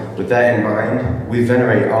out, with that in mind, we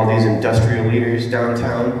venerate all these industrial leaders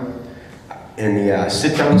downtown, and the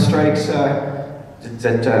sit-down strikes,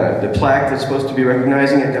 the plaque that's supposed to be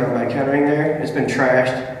recognizing it down by Kettering there, it's been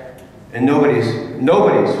trashed, and nobody's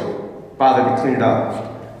bothered to clean it up.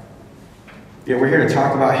 Yeah, we're here to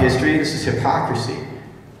talk about history. This is hypocrisy.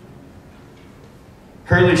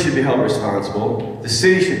 Hurley should be held responsible. The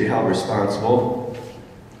city should be held responsible.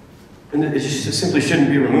 And it just simply shouldn't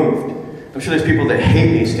be removed. I'm sure there's people that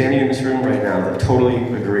hate me standing in this room right now that totally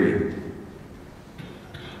agree.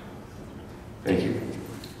 Thank you.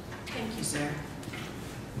 Thank you, sir.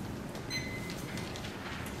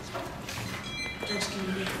 Judge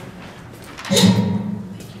Kennedy.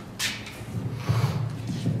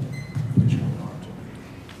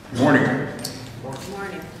 Good morning. Good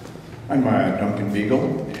morning. I'm Duncan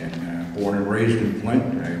Beagle, and born and raised in Flint.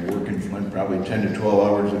 I work in Flint probably 10 to 12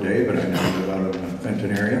 hours a day, but I now live out of the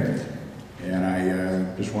Fenton area. And I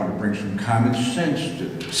just want to bring some common sense to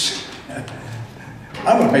this.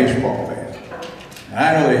 I'm a baseball fan.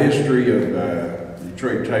 I know the history of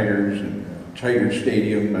Detroit Tigers and Tiger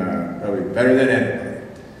Stadium probably better than anybody.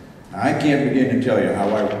 I can't begin to tell you how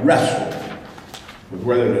I wrestled with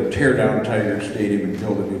whether to tear down Tiger Stadium and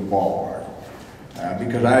build a new ballpark.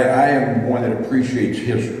 Because I am one that appreciates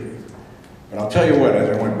history. But I'll tell you what,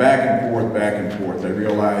 as I went back and forth, I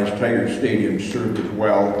realized Tiger Stadium served us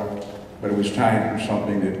well, but it was time for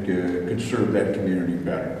something that could serve that community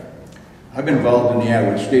better. I've been involved in the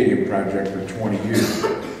Atwood Stadium project for 20 years.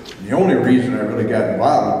 And the only reason I really got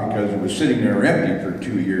involved was because it was sitting there empty for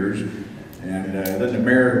 2 years. And then the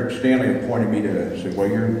mayor, Stanley, appointed me to say, well,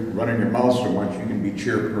 you're running your mouth so much, you can be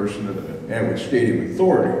chairperson of the Atwood Stadium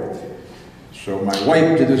Authority. So my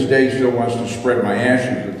wife to this day still wants to spread my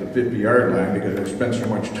ashes at the 50-yard line because I spent so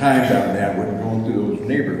much time down in Atwood and going through those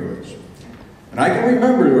neighborhoods. And I can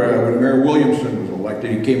remember when Mayor Williamson was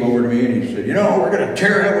elected, he came over to me and he said, we're going to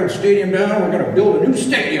tear Atwood Stadium down, we're going to build a new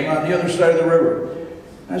stadium on the other side of the river.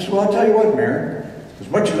 And I said, well, I'll tell you what, Mayor, as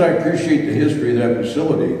much as I appreciate the history of that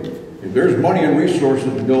facility, if there's money and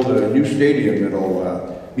resources to build a new stadium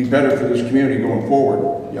that'll be better for this community going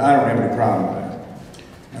forward, I don't have any problem with that.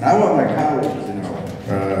 And I want my colleagues to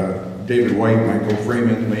know, David White, Michael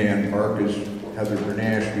Freeman, Leanne Marcus, Heather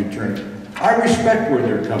Bernash, the attorney, I respect where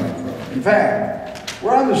they're coming from. In fact,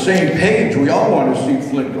 we're on the same page. We all want to see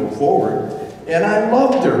Flint go forward. And I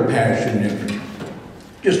love their passion in it.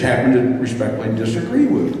 Just happen to respectfully disagree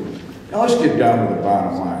with them. Now let's get down to the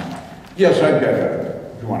bottom line. Yes, I've got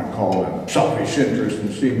if you want to call it, selfish interest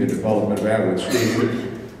in seeing the development of Atwood Stadium.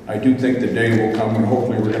 I do think the day will come when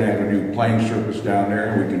hopefully we're going to have a new playing surface down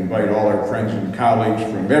there and we can invite all our friends and colleagues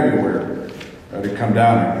from everywhere to come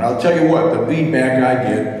down there. And I'll tell you what, the feedback I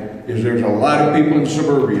get is there's a lot of people in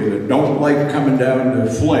suburbia that don't like coming down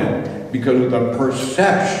to Flint because of the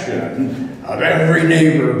perception of every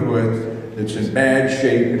neighborhood that's in bad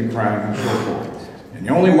shape and crime and so forth. And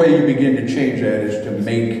the only way you begin to change that is to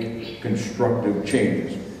make constructive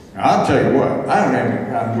changes. Now, I'll tell you what, I don't have any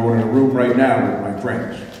problem going in a room right now with my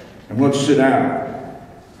friends, and let's sit down.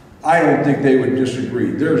 I don't think they would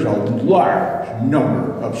disagree. There's a large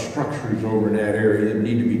number of structures over in that area that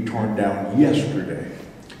need to be torn down yesterday.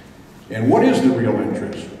 And what is the real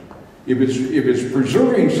interest? If it's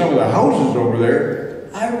preserving some of the houses over there,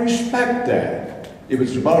 I respect that. If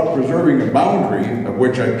it's about preserving a boundary, of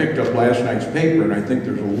which I picked up last night's paper, and I think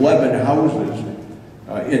there's 11 houses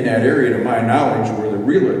in that area, to my knowledge, where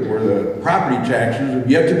the property taxes have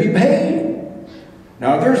yet to be paid.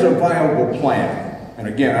 Now, if there's a viable plan, and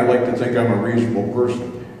again, I like to think I'm a reasonable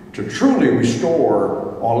person, to truly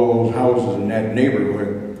restore all of those houses in that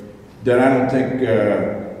neighborhood, then I don't think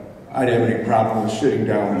I'd have any problem with sitting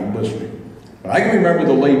down and listening. But I can remember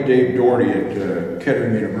the late Dave Doherty at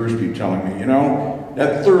Kettering University telling me, you know,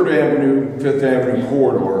 that 3rd Avenue, 5th Avenue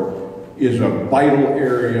corridor is a vital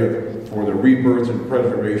area for the rebirth and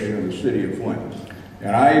preservation of the city of Flint.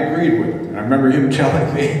 And I agreed with him. And I remember him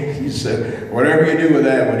telling me, he said, whatever you do with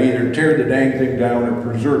that, would either tear the dang thing down or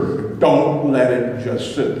preserve it. Don't let it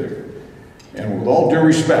just sit there. And with all due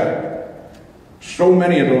respect, so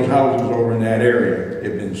many of those houses over in that area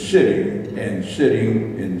have been sitting and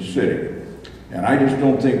sitting and sitting. And I just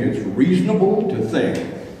don't think it's reasonable to think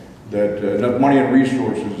that enough money and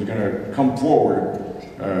resources is going to come forward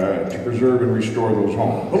to preserve and restore those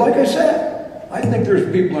homes. But like I said, I think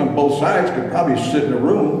there's people on both sides could probably sit in a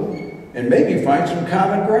room and maybe find some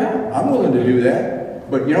common ground. I'm willing to do that.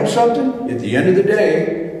 But you know something? At the end of the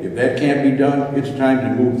day, if that can't be done, it's time to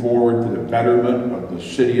move forward for the betterment of the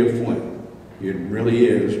city of Flint. It really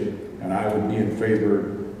is, and I would be in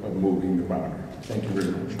favor of moving the boundary. Thank you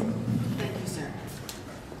very much. Thank you, sir.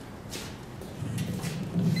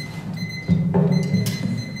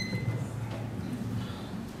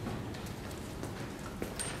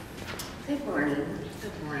 Good morning.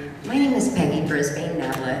 Good morning. My name is Peggy Brisbane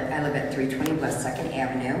Navlet. I live at 320 West 2nd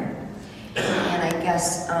Avenue. And I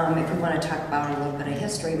guess if we want to talk about a little bit of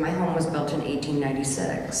history, my home was built in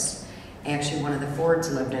 1896. Actually, one of the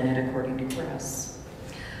Fords lived in it, according to Chris.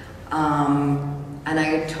 And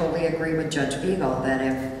I totally agree with Judge Beagle that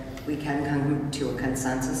if we can come to a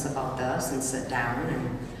consensus about this and sit down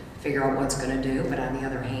and figure out what's going to do, but on the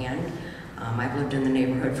other hand, I've lived in the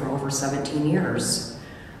neighborhood for over 17 years.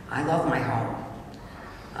 I love my home.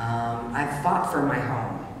 I've fought for my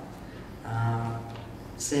home.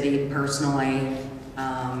 City, personally.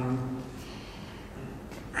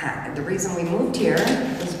 The reason we moved here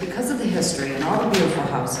was because of the history and all the beautiful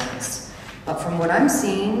houses. But from what I'm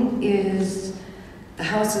seeing is the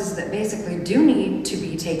houses that basically do need to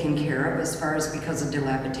be taken care of as far as because of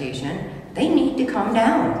dilapidation, they need to come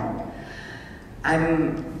down.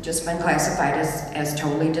 I'm just been classified as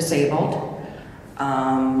totally disabled,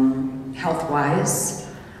 health-wise,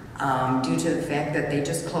 due to the fact that they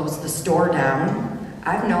just closed the store down.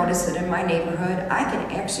 I've noticed that in my neighborhood, I can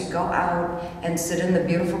actually go out and sit in the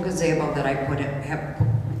beautiful gazebo that I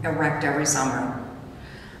erect every summer.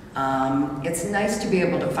 It's nice to be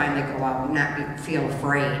able to finally go out and not feel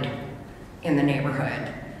afraid in the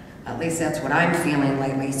neighborhood. At least that's what I'm feeling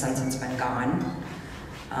lately since it's been gone.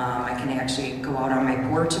 I can actually go out on my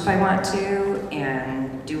porch if I want to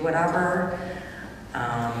and do whatever.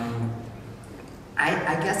 I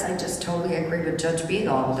guess I just totally agree with Judge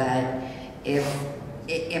Beagle that if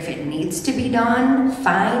it needs to be done,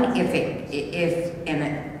 fine.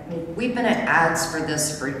 We've been at odds with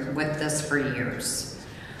this for years.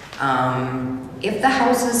 If the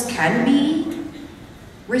houses can be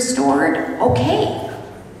restored, okay.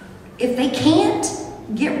 If they can't,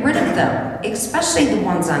 get rid of them, especially the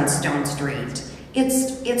ones on Stone Street.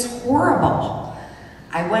 It's horrible.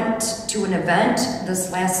 I went to an event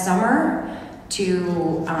this last summer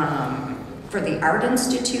for the Art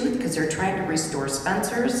Institute because they're trying to restore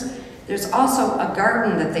Spencer's. There's also a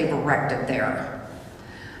garden that they've erected there.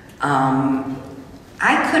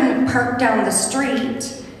 I couldn't park down the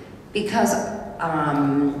street because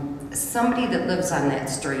somebody that lives on that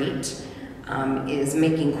street is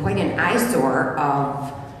making quite an eyesore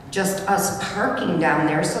of just us parking down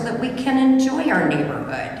there so that we can enjoy our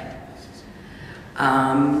neighborhood.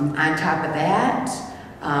 On top of that,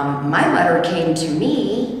 my letter came to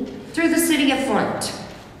me through the city of Flint.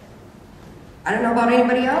 I don't know about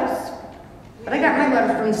anybody else, but I got my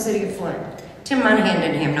letter from the city of Flint. Tim Monahan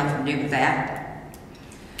didn't have nothing to do with that.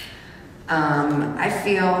 I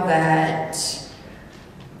feel that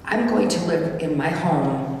I'm going to live in my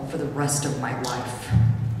home for the rest of my life.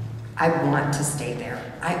 I want to stay there.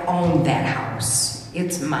 I own that house.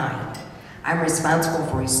 It's mine. I'm responsible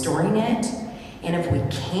for restoring it, and if we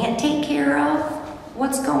can't take care of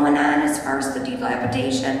what's going on as far as the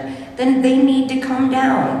dilapidation, then they need to come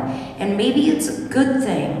down. And maybe it's a good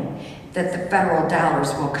thing that the federal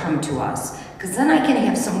dollars will come to us, because then I can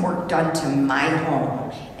have some work done to my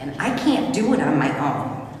home. And I can't do it on my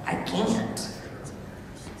own. I can't.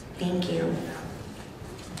 Thank you.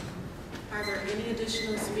 Are there any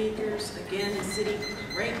additional speakers? Again, the city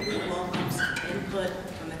greatly welcomes input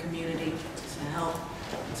from the community to help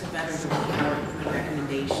to better the report and the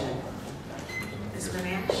recommendation. Ms.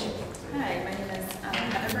 Bernash? Hi, my name is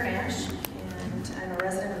Heather Bernash, and I'm a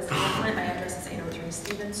resident of the city of Flint. My address is 803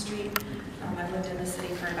 Stevens Street. I've lived in the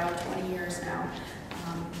city for about 20 years now,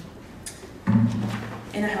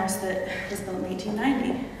 in a house that was built in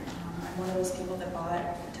 1890. I'm one of those people that bought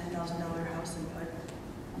a $10,000 house and put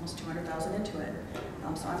almost $200,000 into it.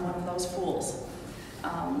 So I'm one of those fools.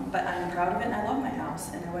 But I'm proud of it and I love my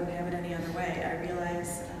house and I wouldn't have it any other way. I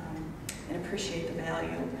realize and appreciate the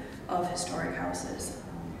value of historic houses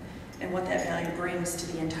and what that value brings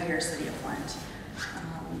to the entire city of Flint.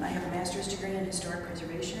 I have a master's degree in historic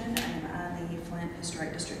preservation. I am on the Flint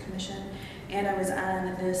Historic District Commission, and I was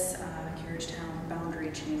on this Carriage Town Boundary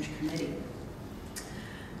Change Committee.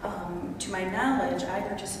 To my knowledge, I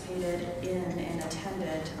participated in and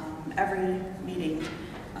attended every meeting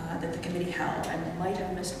that the committee held. I might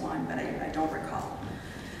have missed one, but I don't recall.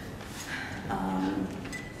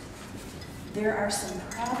 There are some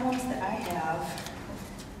problems that I have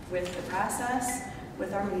with the process,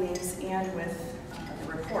 with our meetings, and with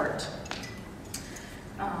the report.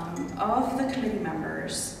 Of the committee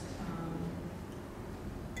members,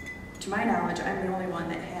 to my knowledge, I'm the only one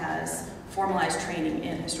that has formalized training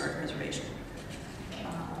in historic preservation.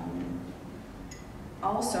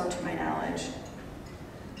 Also, to my knowledge,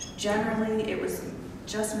 generally it was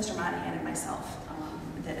just Mr. Monahan and myself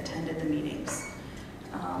that attended the meetings.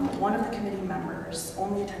 One of the committee members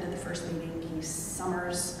only attended the first meeting. He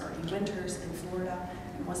winters in Florida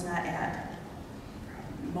and was not at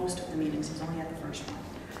most of the meetings. He was only at the first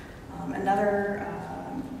one. Another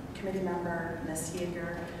committee member, Ms.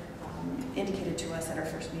 Yeager, indicated to us at our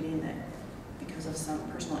first meeting that because of some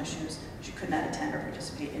personal issues, she could not attend or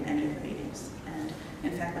participate in any of the meetings, and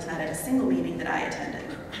in fact was not at a single meeting that I attended.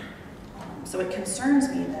 So it concerns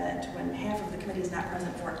me that when half of the committee is not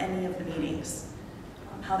present for any of the meetings,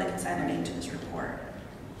 how they can sign their name to this report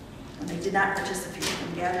when they did not participate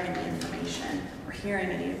in gathering the information or hearing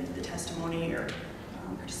any of the testimony or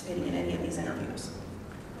participating in any of these interviews.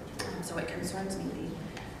 So it concerns me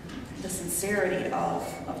the sincerity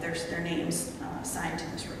of their names signed to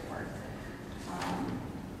this report.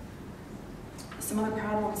 Some other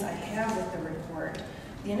problems I have with the report,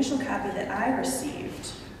 the initial copy that I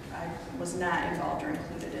received, I was not involved or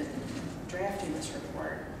included in drafting this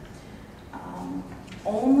report.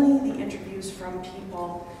 Only the interviews from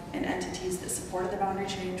people and entities that supported the boundary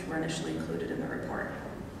change were initially included in the report.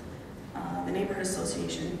 The neighborhood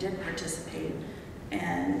association did participate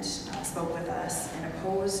and spoke with us and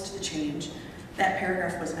opposed the change. That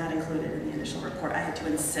paragraph was not included in the initial report. I had to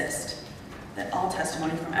insist that all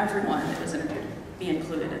testimony from everyone that was interviewed be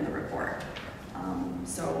included in the report.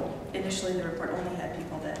 So initially the report only had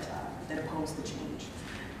people that opposed the change.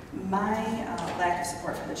 My lack of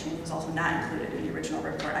support for the change was also not included in the original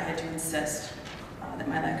report. I had to insist that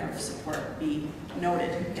my lack of support be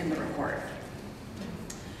noted in the report.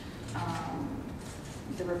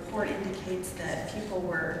 The report indicates that people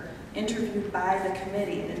were interviewed by the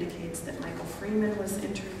committee. It indicates that Michael Freeman was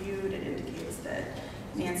interviewed. It indicates that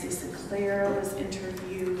Nancy Sinclair was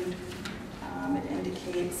interviewed. It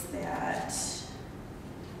indicates that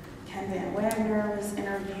Ken Van Wagner was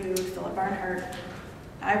interviewed, Philip Barnhart.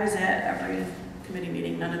 I was at every committee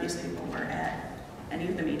meeting. None of these people were at any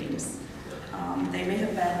of the meetings. They may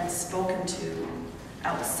have been spoken to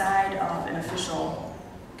outside of an official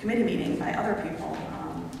committee meeting by other people,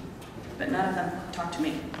 but none of them talked to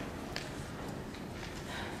me.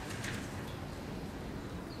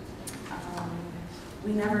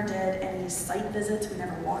 We never did any site visits. We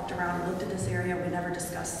never walked around and looked at this area. We never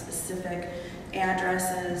discussed specific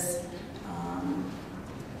addresses.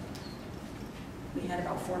 We had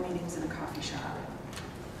about 4 meetings in a coffee shop.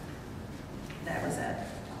 That was it.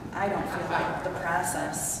 I don't feel like the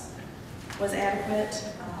process was adequate,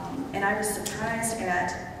 and I was surprised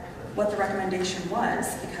at what the recommendation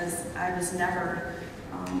was because I was never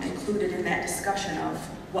included in that discussion of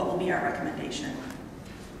what will be our recommendation.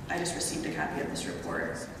 I just received a copy of this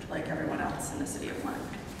report like everyone else in the city of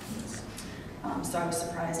Flint. So I was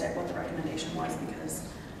surprised at what the recommendation was because,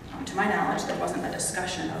 to my knowledge, there wasn't a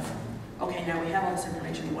discussion of, okay, now we have all this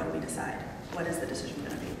information, what do we decide? What is the decision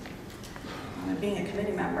going to be? And being a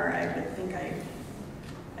committee member, I would think I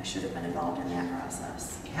should have been involved in that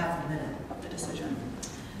process. Half a minute of the decision.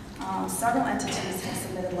 Several entities have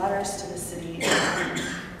submitted letters to the city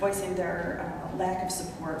voicing their lack of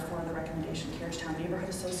support for the recommendation. Carriage Town Neighborhood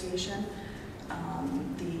Association,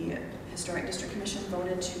 the Historic District Commission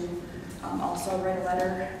voted to also write a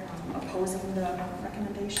letter opposing the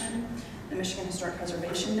recommendation. The Michigan Historic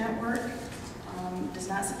Preservation Network does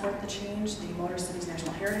not support the change. The Motor Cities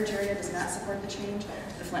National Heritage Area does not support the change.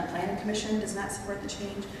 The Flint Planning Commission does not support the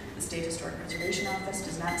change. The State Historic Preservation Office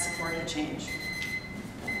does not support the change.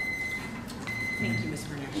 Thank you, Ms.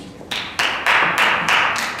 Burnett.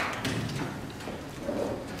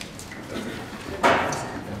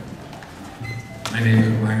 My name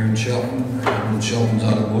is Myron Shelton. I'm in Shelton's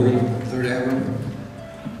Automotive, 3rd Avenue.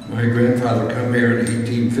 My grandfather come here in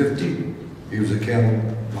 1850. He was a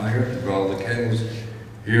cattle buyer, brought all the cattle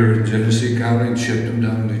here in Genesee County and shipped them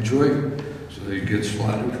down to Detroit, so they'd get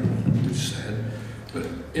slaughtered. It's sad. But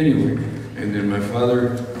anyway, and then my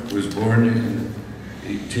father was born in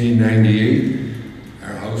 1898.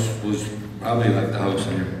 Our house was probably like the house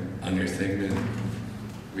on your thing that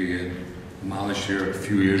we had demolished here a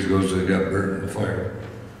few years ago, so it got burnt in the fire.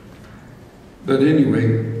 But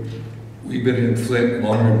anyway, we've been in Flint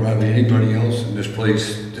longer than probably anybody else in this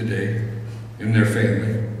place today, in their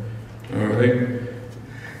family, all right?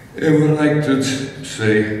 And what I'd like to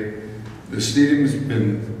say, the stadium's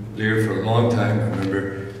been there for a long time. I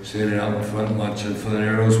remember standing out in front watching Flint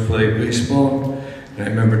Arrows play baseball, and I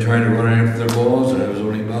remember trying to run after the balls, and I was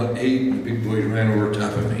only about 8, and the big boys ran over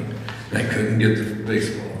top of me, and I couldn't get the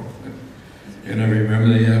baseball. And I remember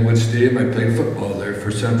they had one stadium, I played football there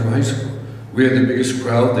for Central High School. We had the biggest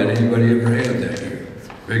crowd that anybody ever had that year.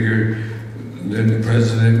 Bigger than the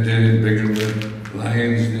president did, bigger than the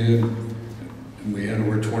Lions did. And we had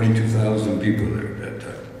over 22,000 people there at that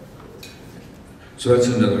time. So that's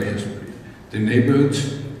another history. The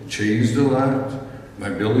neighborhoods changed a lot. My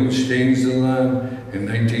buildings changed a lot. In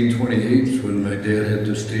 1928, when my dad had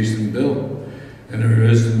the station built, and there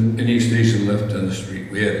isn't any station left on the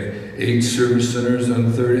street. We had 8 service centers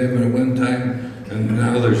on 3rd Avenue at one time, and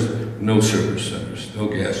now there's no service centers, no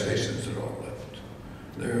gas stations at all left.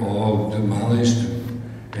 They're all demolished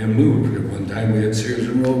and moved. At one time we had Sears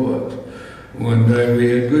and Roebuck. One time we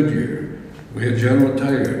had Goodyear. We had General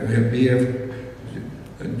Tire. We had BF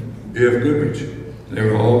Goodrich.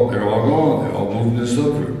 They're all gone. They're all moved to the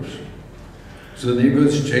suburbs. So the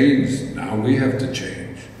neighborhoods changed. Now we have to change.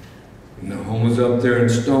 And the homes up there in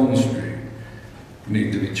Stone Street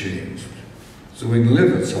need to be changed. So we can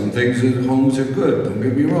live it. Some things in homes are good, don't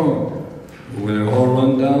get me wrong. But when they're all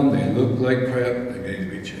run down, they look like crap, they need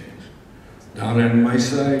to be changed. Down on my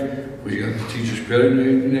side, we got the Teachers Credit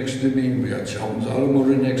Union next to me, we got Shelton's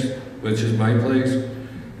Automotive next, which is my place.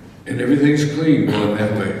 And everything's clean going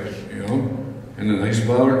that way, you know? And the nice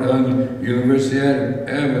bar on University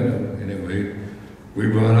Avenue. Anyway, we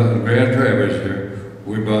brought out the Grand Traverse here.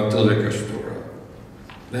 We brought the liquor store up.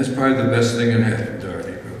 That's probably the best thing that happened to our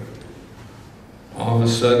neighborhood. All of a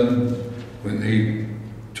sudden, when they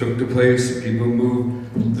took the place, the people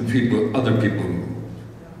moved, other people moved.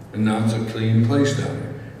 And now it's a clean place down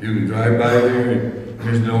there. You can drive by there and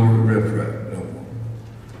there's no riffraff, no more.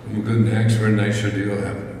 And we're good thanks for a nicer deal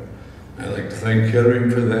happening. I'd like to thank Kettering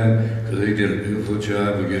for that, because they did a beautiful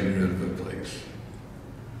job of getting rid of the place.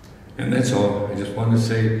 And that's all. I just wanted to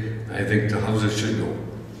say, I think the houses should go.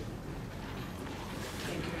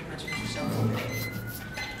 Thank you very much, Mr. Shelton.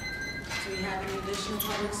 Do we have any additional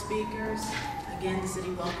public speakers? Again, the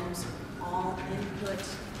city welcomes all input.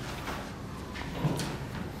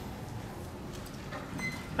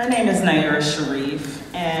 My name is Naira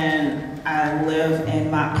Sharif, and I live in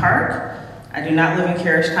Mott Park. I do not live in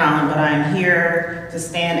Carriage Town, but I am here to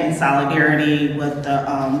stand in solidarity with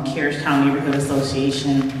the Carriage Town Neighborhood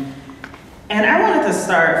Association. And I wanted to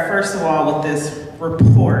start, first of all, with this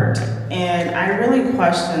report. And I really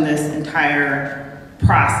question this entire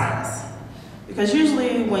process. Because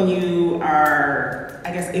usually when you are,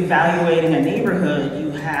 I guess, evaluating a neighborhood,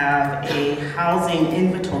 you have a housing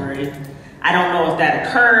inventory. I don't know if that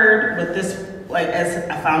occurred with this, like, as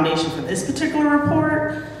a foundation for this particular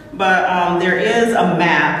report, but there is a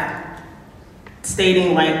map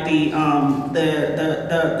stating like the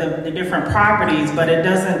different properties, but it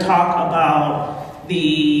doesn't talk about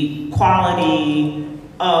the quality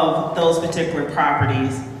of those particular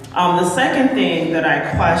properties. The second thing that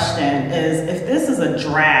I question is if this is a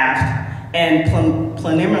draft and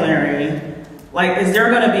preliminary, like, is there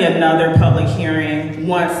going to be another public hearing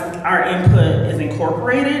once our input is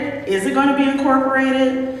incorporated? Is it going to be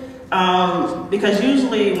incorporated? Because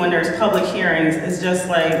usually when there's public hearings, it's just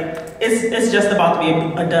like, it's just about to be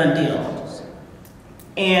a done deal.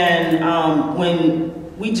 And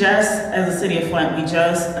when we just, as a city of Flint, we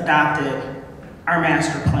just adopted our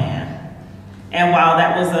master plan. And while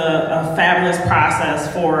that was a fabulous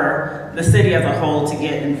process for the city as a whole to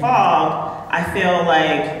get involved, I feel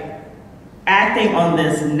like acting on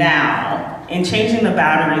this now and changing the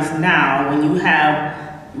boundaries now when you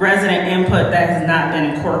have resident input that has not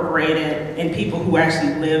been incorporated in people who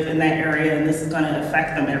actually live in that area, and this is going to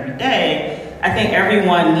affect them every day, I think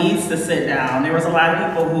everyone needs to sit down. There was a lot of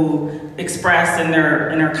people who expressed in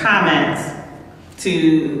their comments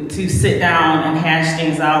to sit down and hash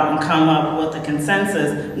things out and come up with a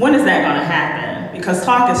consensus. When is that going to happen? Because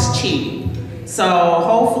talk is cheap. So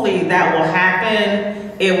hopefully that will happen.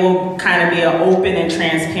 It will kind of be an open and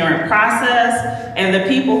transparent process, and the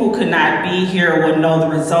people who could not be here would know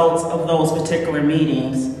the results of those particular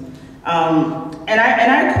meetings. And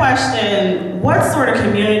I question, what sort of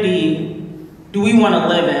community do we want to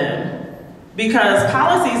live in? Because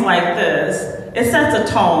policies like this, it sets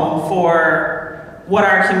a tone for what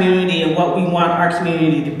our community and what we want our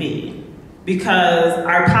community to be. Because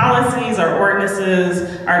our policies, our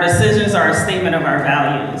ordinances, our decisions are a statement of our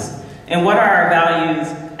values. And what are our values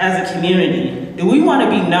as a community? Do we want to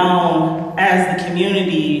be known as the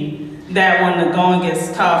community that when the going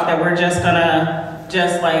gets tough, that we're just gonna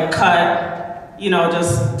cut,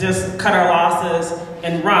 just cut our losses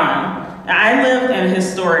and run? I lived in a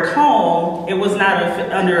historic home. It was not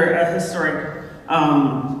under a historic,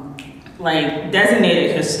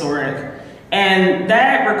 designated historic. And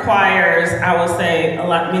that requires, I would say,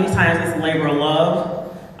 many times it's a labor of love.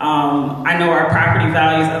 I know our property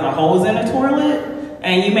values as a hose in a toilet,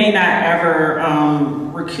 and you may not ever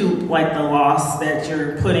recoup the loss that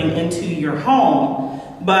you're putting into your home.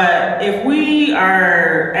 But if we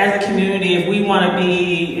are, as a community, if we want to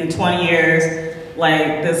be in 20 years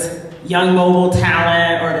this young mobile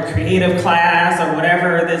talent or the creative class or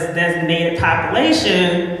whatever this designated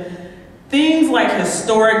population, things like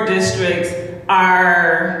historic districts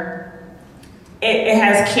it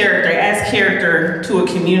has character, it adds character to a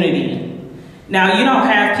community. Now, you don't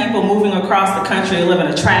have people moving across the country and live in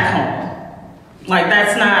a tract home.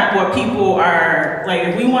 That's not what people are,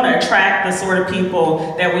 if we want to attract the sort of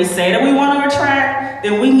people that we say that we want to attract,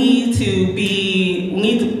 then we need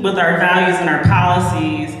to, with our values and our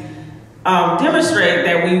policies, demonstrate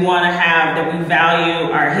that we want to that we value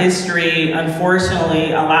our history.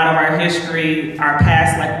 Unfortunately, a lot of our history, our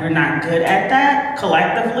past, we're not good at that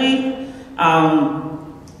collectively.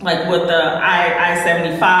 With the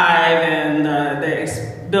I-75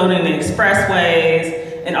 and building the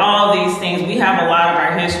expressways and all of these things, we have a lot of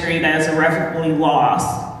our history that is irrevocably lost,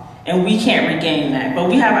 and we can't regain that. But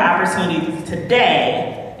we have an opportunity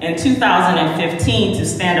today, in 2015, to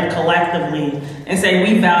stand up collectively and say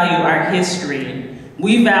we value our history.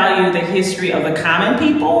 We value the history of the common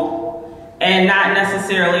people and not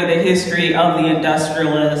necessarily the history of the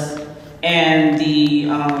industrialists and the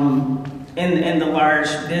large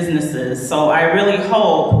businesses. So I really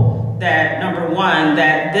hope that, number one,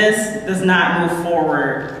 that this does not move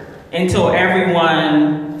forward until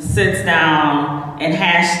everyone sits down and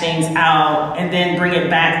hash things out and then bring it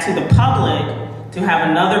back to the public to have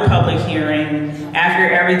another public hearing after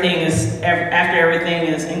everything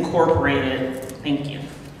is incorporated. Thank you.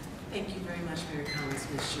 Thank you very much for your comments,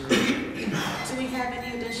 Ms. Sheree. Do we have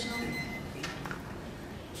any additional?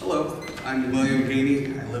 Hello, I'm William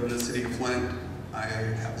Gainey. I live in the city of Flint. I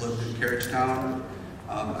have lived in Carriage Town.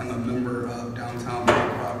 I'm a member of Downtown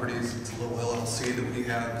Public Properties. It's a little LLC that we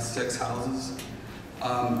have 6 houses.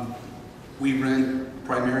 We rent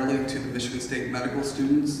primarily to the Michigan State medical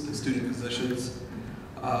students, the student physicians.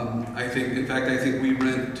 I think we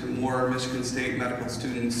rent to more Michigan State medical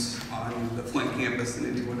students on the Flint campus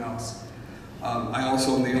than anyone else. I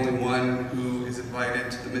also am the only one who is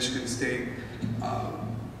invited to the Michigan State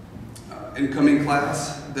incoming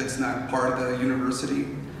class that's not part of the university.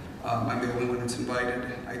 I'm the only one that's invited.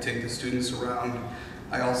 I take the students around.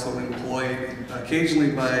 I also am employed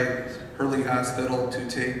occasionally by Hurley Hospital to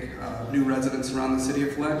take new residents around the city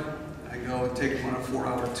of Flint. I go and take them on a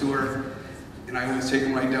 4-hour tour, and I always take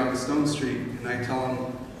them right down to Stone Street, and I tell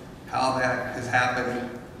them how that has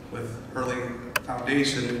happened with Hurley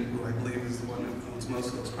Foundation, who I believe is the one that owns most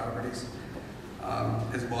of those properties,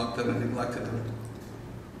 has bought them and neglected them.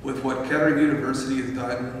 With what Kettering University has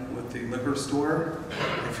done with the liquor store,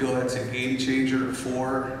 I feel that's a game changer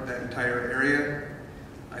for that entire area.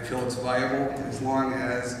 I feel it's viable as long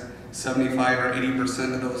as 75 or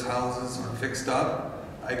 80% of those houses are fixed up.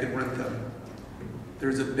 I could rent them.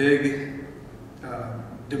 There's a big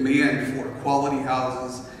demand for quality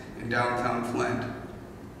houses in downtown Flint,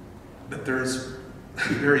 but there's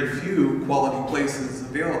very few quality places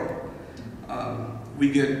available. We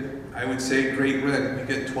get, I would say, great rent. We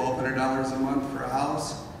get $1,200 a month for a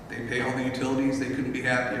house. They pay all the utilities. They couldn't be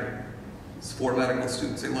happier. It's 4 medical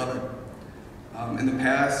students. They love it. In the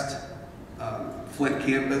past, Flint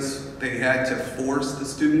campus, they had to force the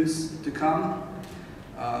students to come.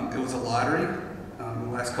 It was a lottery. In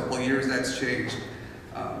the last couple of years, that's changed.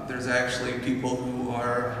 There's actually people who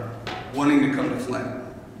are wanting to come to Flint,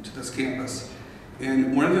 to this campus.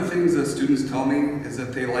 And one of the things that students tell me is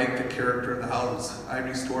that they like the character of the houses. I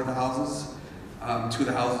restore the houses. 2 of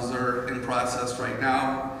the houses are in process right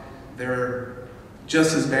now. They're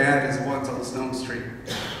just as bad as the ones on Stone Street.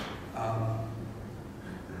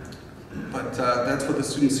 But that's what the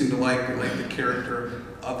students seem to like. They like the character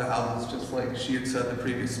of the houses, just like she had said, the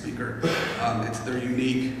previous speaker. They're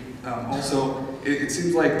unique. Also, it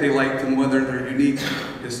seems like they like them whether they're unique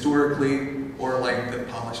historically or like the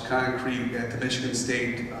polished concrete at the Michigan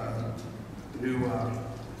State new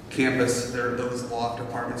campus. There are those loft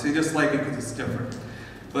apartments. They just like it because it's different.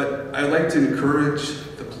 But I'd like to encourage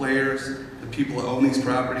the players, the people that own these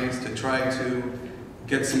properties, to try to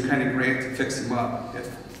get some kind of grant to fix them up.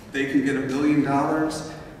 If they can get $1 million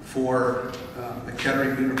for the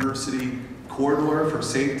Kettering University corridor for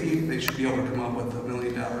safety, they should be able to come up with $1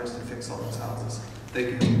 million to fix all those houses. Thank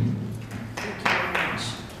you. Thank you very much.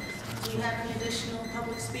 Do you have any additional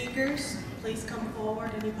public speakers? Please come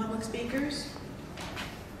forward. Any public speakers?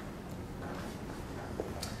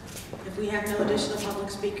 If we have no additional public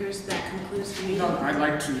speakers, that concludes the meeting. No, I'd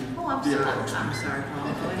like to. Oh, I'm sorry,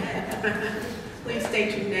 Paul. Go ahead. Please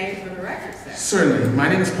state your name for the record, sir. Certainly. My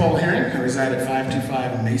name is Paul Herring. I reside at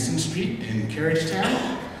 525 Mason Street in Carriage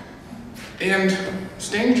Town. And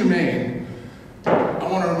staying germane, I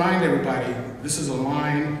want to remind everybody, this is a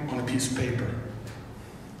line on a piece of paper.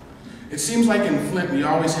 It seems like in Flint, we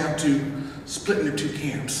always have to split into 2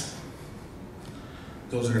 camps.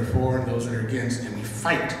 Those that are for and those that are against, and we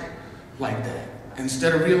fight like that.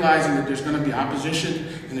 Instead of realizing that there's going to be opposition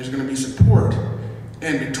and there's going to be support,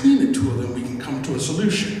 and between the 2 of them, we can come to a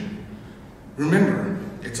solution. Remember,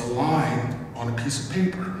 it's a line on a piece of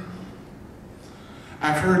paper.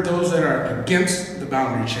 I've heard those that are against the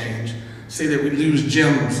boundary change say that we lose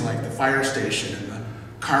gems like the fire station and the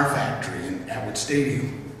car factory and Atwood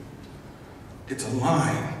Stadium. It's a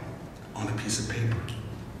line on a piece of paper.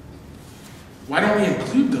 Why don't we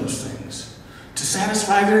include those things to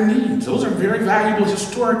satisfy their needs? Those are very valuable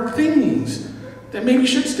historic things that maybe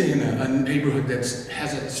should stay in a neighborhood that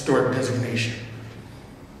has a historic designation.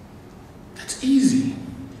 That's easy.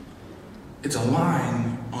 It's a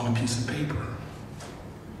line on a piece of paper.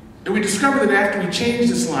 And we discovered that after we change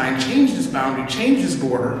this line, change this boundary, change this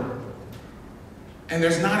border, and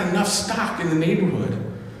there's not enough stock in the neighborhood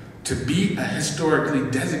to be a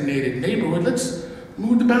historically designated neighborhood, let's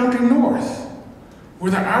move the boundary north,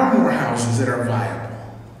 where there are more houses that are viable.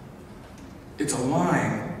 It's a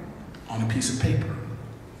line on a piece of paper.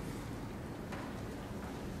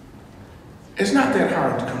 It's not that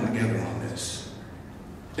hard to come together on this.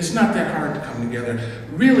 It's not that hard to come together.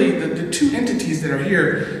 Really, the 2 entities that are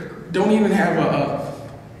here don't even have a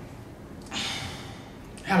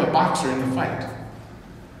boxer in the fight.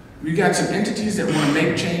 We got some entities that want to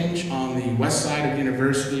make change on the west side of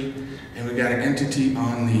University, and we got an entity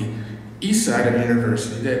on the east side of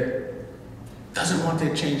University that doesn't want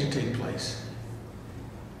that change to take place.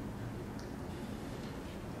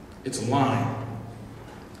 It's a line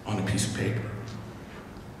on a piece of paper.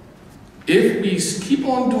 If we keep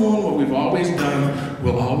on doing what we've always done,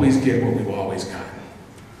 we'll always get what we've always gotten.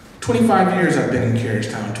 25 years I've been in Carriage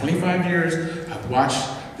Town. 25 years I've watched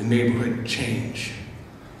the neighborhood change.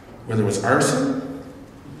 Whether it was arson,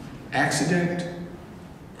 accident,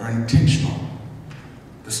 or intentional.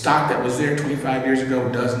 The stock that was there 25 years ago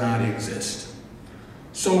does not exist.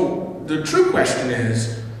 So the true question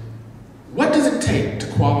is, what does it take to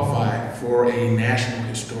qualify for a National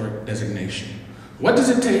Historic Designation? What does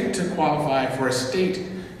it take to qualify for a State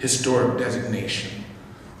Historic Designation?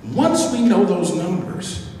 Once we know those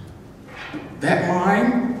numbers, that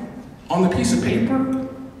line on the piece of paper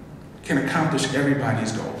can accomplish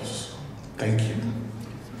everybody's goals. Thank you.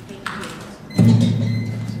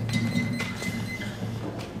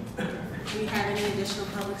 Do we have any additional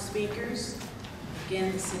public speakers?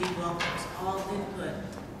 Again, the city welcomes all input.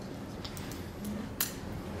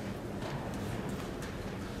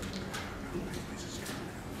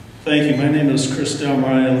 Thank you. My name is Chris Delmeyer.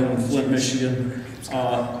 I live in Flint, Michigan.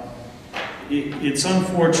 It's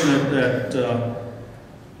unfortunate that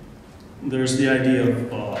there's the idea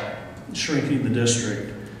of shrinking the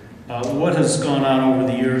district. What has gone on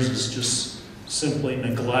over the years is just simply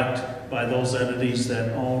neglect by those entities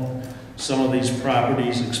that own some of these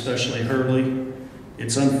properties, especially Hurley.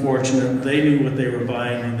 It's unfortunate. They knew what they were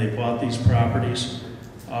buying when they bought these properties.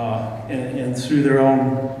 And through their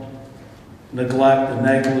own neglect and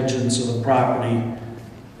negligence of the property,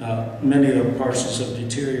 many of the parcels have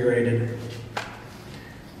deteriorated.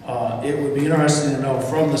 It would be interesting to know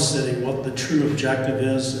from the city what the true objective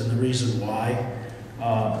is and the reason why.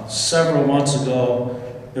 Several months ago,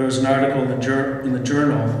 there was an article in the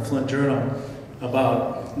journal, Flint Journal,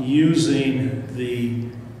 about using the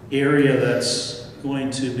area that's going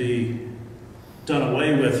to be done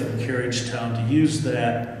away with in Carriage Town, to use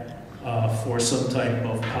that for some type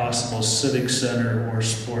of possible civic center or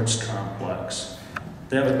sports complex.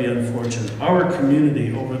 That would be unfortunate. Our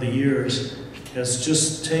community over the years has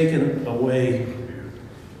just taken away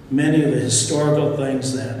many of the historical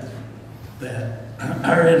things that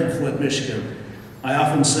are in Flint, Michigan. I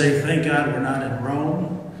often say, thank God we're not in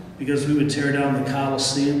Rome, because we would tear down the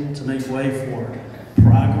Colosseum to make way for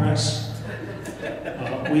progress.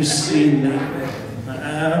 We've seen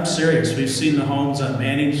I'm serious, we've seen the homes on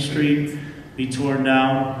Manning Street be torn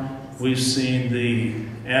down. We've seen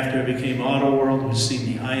after it became Auto World, we've seen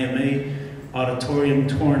the IMA auditorium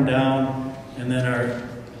torn down. And then our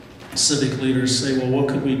civic leaders say, well,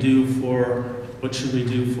 what should we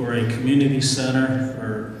do for a community center,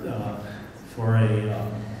 or for I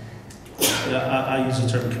use the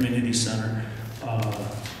term community center,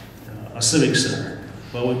 a civic center.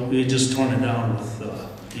 Well, we just torn it down with the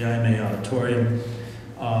IMA auditorium.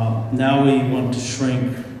 Now we want to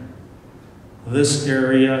shrink this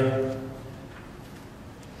area.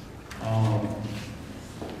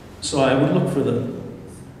 So I would look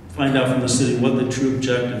find out from the city what the true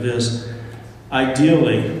objective is.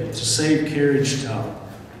 Ideally, to save Carriage Town,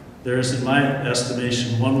 there is, in my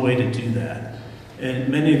estimation, one way to do that. And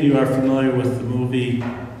many of you are familiar with the movie,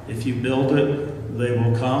 If You Build It, They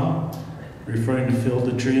Will Come, referring to Field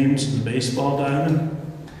of Dreams and the baseball diamond.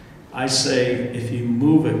 I say, if you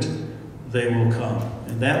move it, they will come.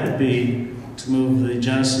 And that would be to move the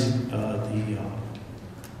Genesee,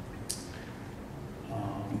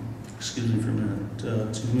 excuse me for a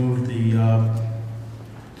minute, to move the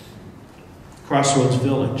Crossroads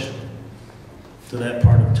Village to that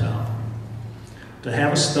part of town. To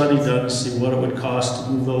have a study done to see what it would cost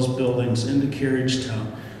to move those buildings into Carriage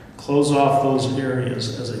Town, close off those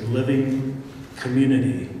areas as a living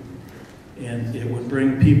community, and it would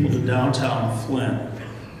bring people to downtown Flint.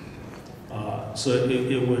 So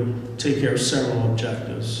it would take care of several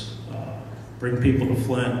objectives. Bring people to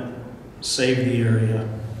Flint, save the area,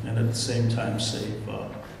 and at the same time save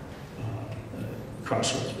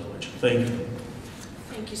Crossroads Village. Thank you.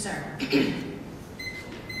 Thank you, sir.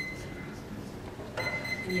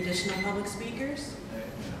 Any additional public speakers?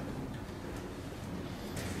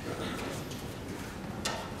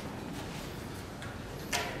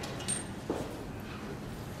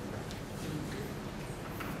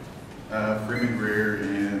 Freeman Greer,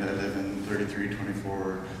 and I live in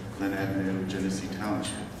 3324 Glen Avenue, Genesee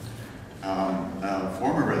Township. A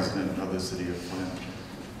former resident of the city of Flint,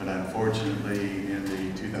 but unfortunately in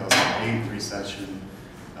the 2008 recession,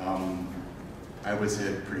 I was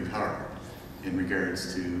hit pretty hard in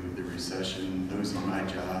regards to the recession, losing my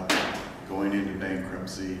job, going into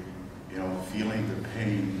bankruptcy, feeling the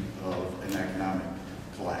pain of an economic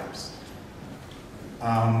collapse.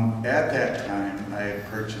 At that time, I had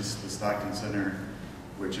purchased the Stockton Center,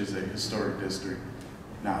 which is a historic district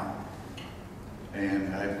now.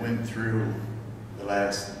 And I went through the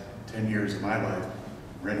last 10 years of my life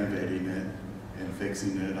renovating it and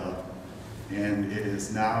fixing it up. And it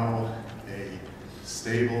is now a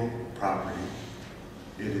stable property.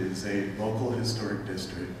 It is a local historic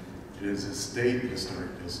district. It is a state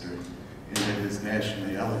historic district, and it is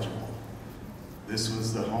nationally eligible. This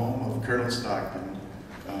was the home of Colonel Stockton,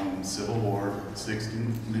 Civil War,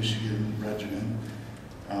 16th Michigan Regiment.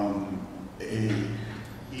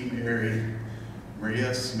 He married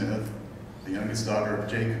Maria Smith, the youngest daughter of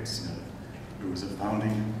Jacob Smith, who was a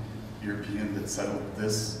founding European that settled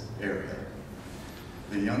this area.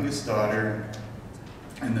 The youngest daughter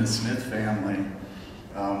in the Smith family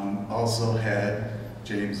also had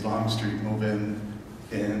James Longstreet move in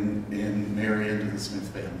and marry into the Smith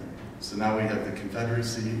family. So now we have the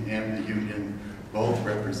Confederacy and the Union both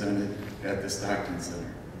represented at the Stockton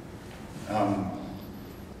Center.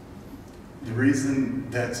 The reason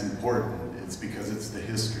that's important is because it's the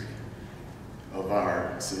history of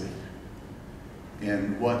our city.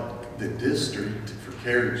 And what the district for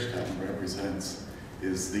Carriage Town represents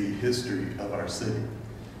is the history of our city.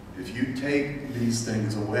 If you take these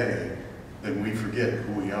things away, then we forget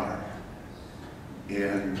who we are.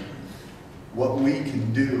 And what we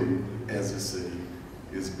can do as a city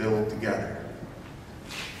is build together.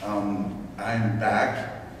 I'm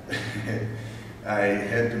back. I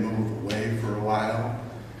had to move away for a while,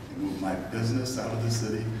 move my business out of the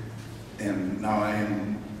city, and now I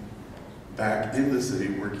am back in the city,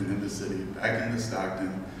 working in the city, back in the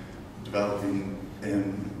Stockton, developing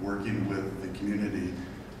and working with the community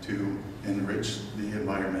to enrich the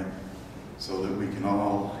environment so that we can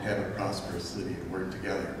all have a prosperous city and work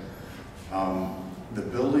together. The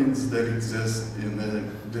buildings that exist in the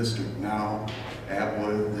district now,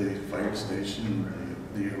 Atwood, the fire station,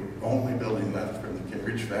 the only building left from the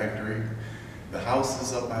Carriage Factory, the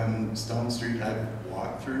houses up on Stone Street I've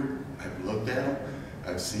walked through, I've looked at them,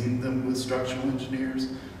 I've seen them with structural engineers.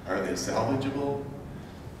 Are they salvageable?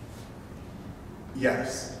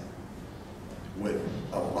 Yes, with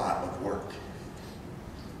a lot of work.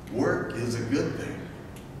 Work is a good thing.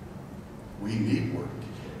 We need work.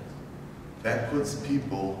 That puts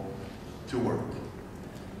people to work.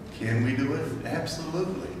 Can we do it?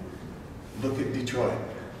 Absolutely. Look at Detroit.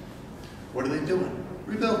 What are they doing?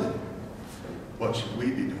 Rebuilding. What should we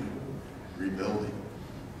be doing? Rebuilding.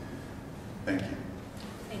 Thank you.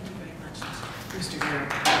 Thank you very much, Mr.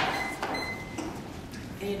 Garrett.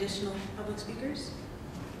 Any additional public speakers?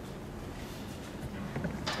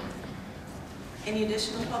 Any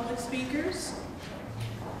additional public speakers?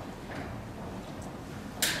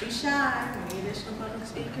 Be shy. Any additional public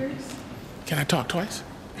speakers? Can I talk twice?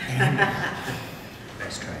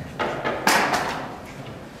 Nice try.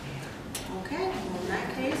 Okay, well, in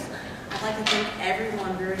that case, I'd like to thank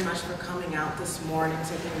everyone very much for coming out this morning,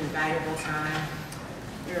 taking your valuable time.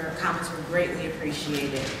 Your comments were greatly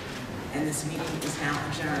appreciated, and this meeting is now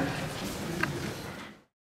adjourned.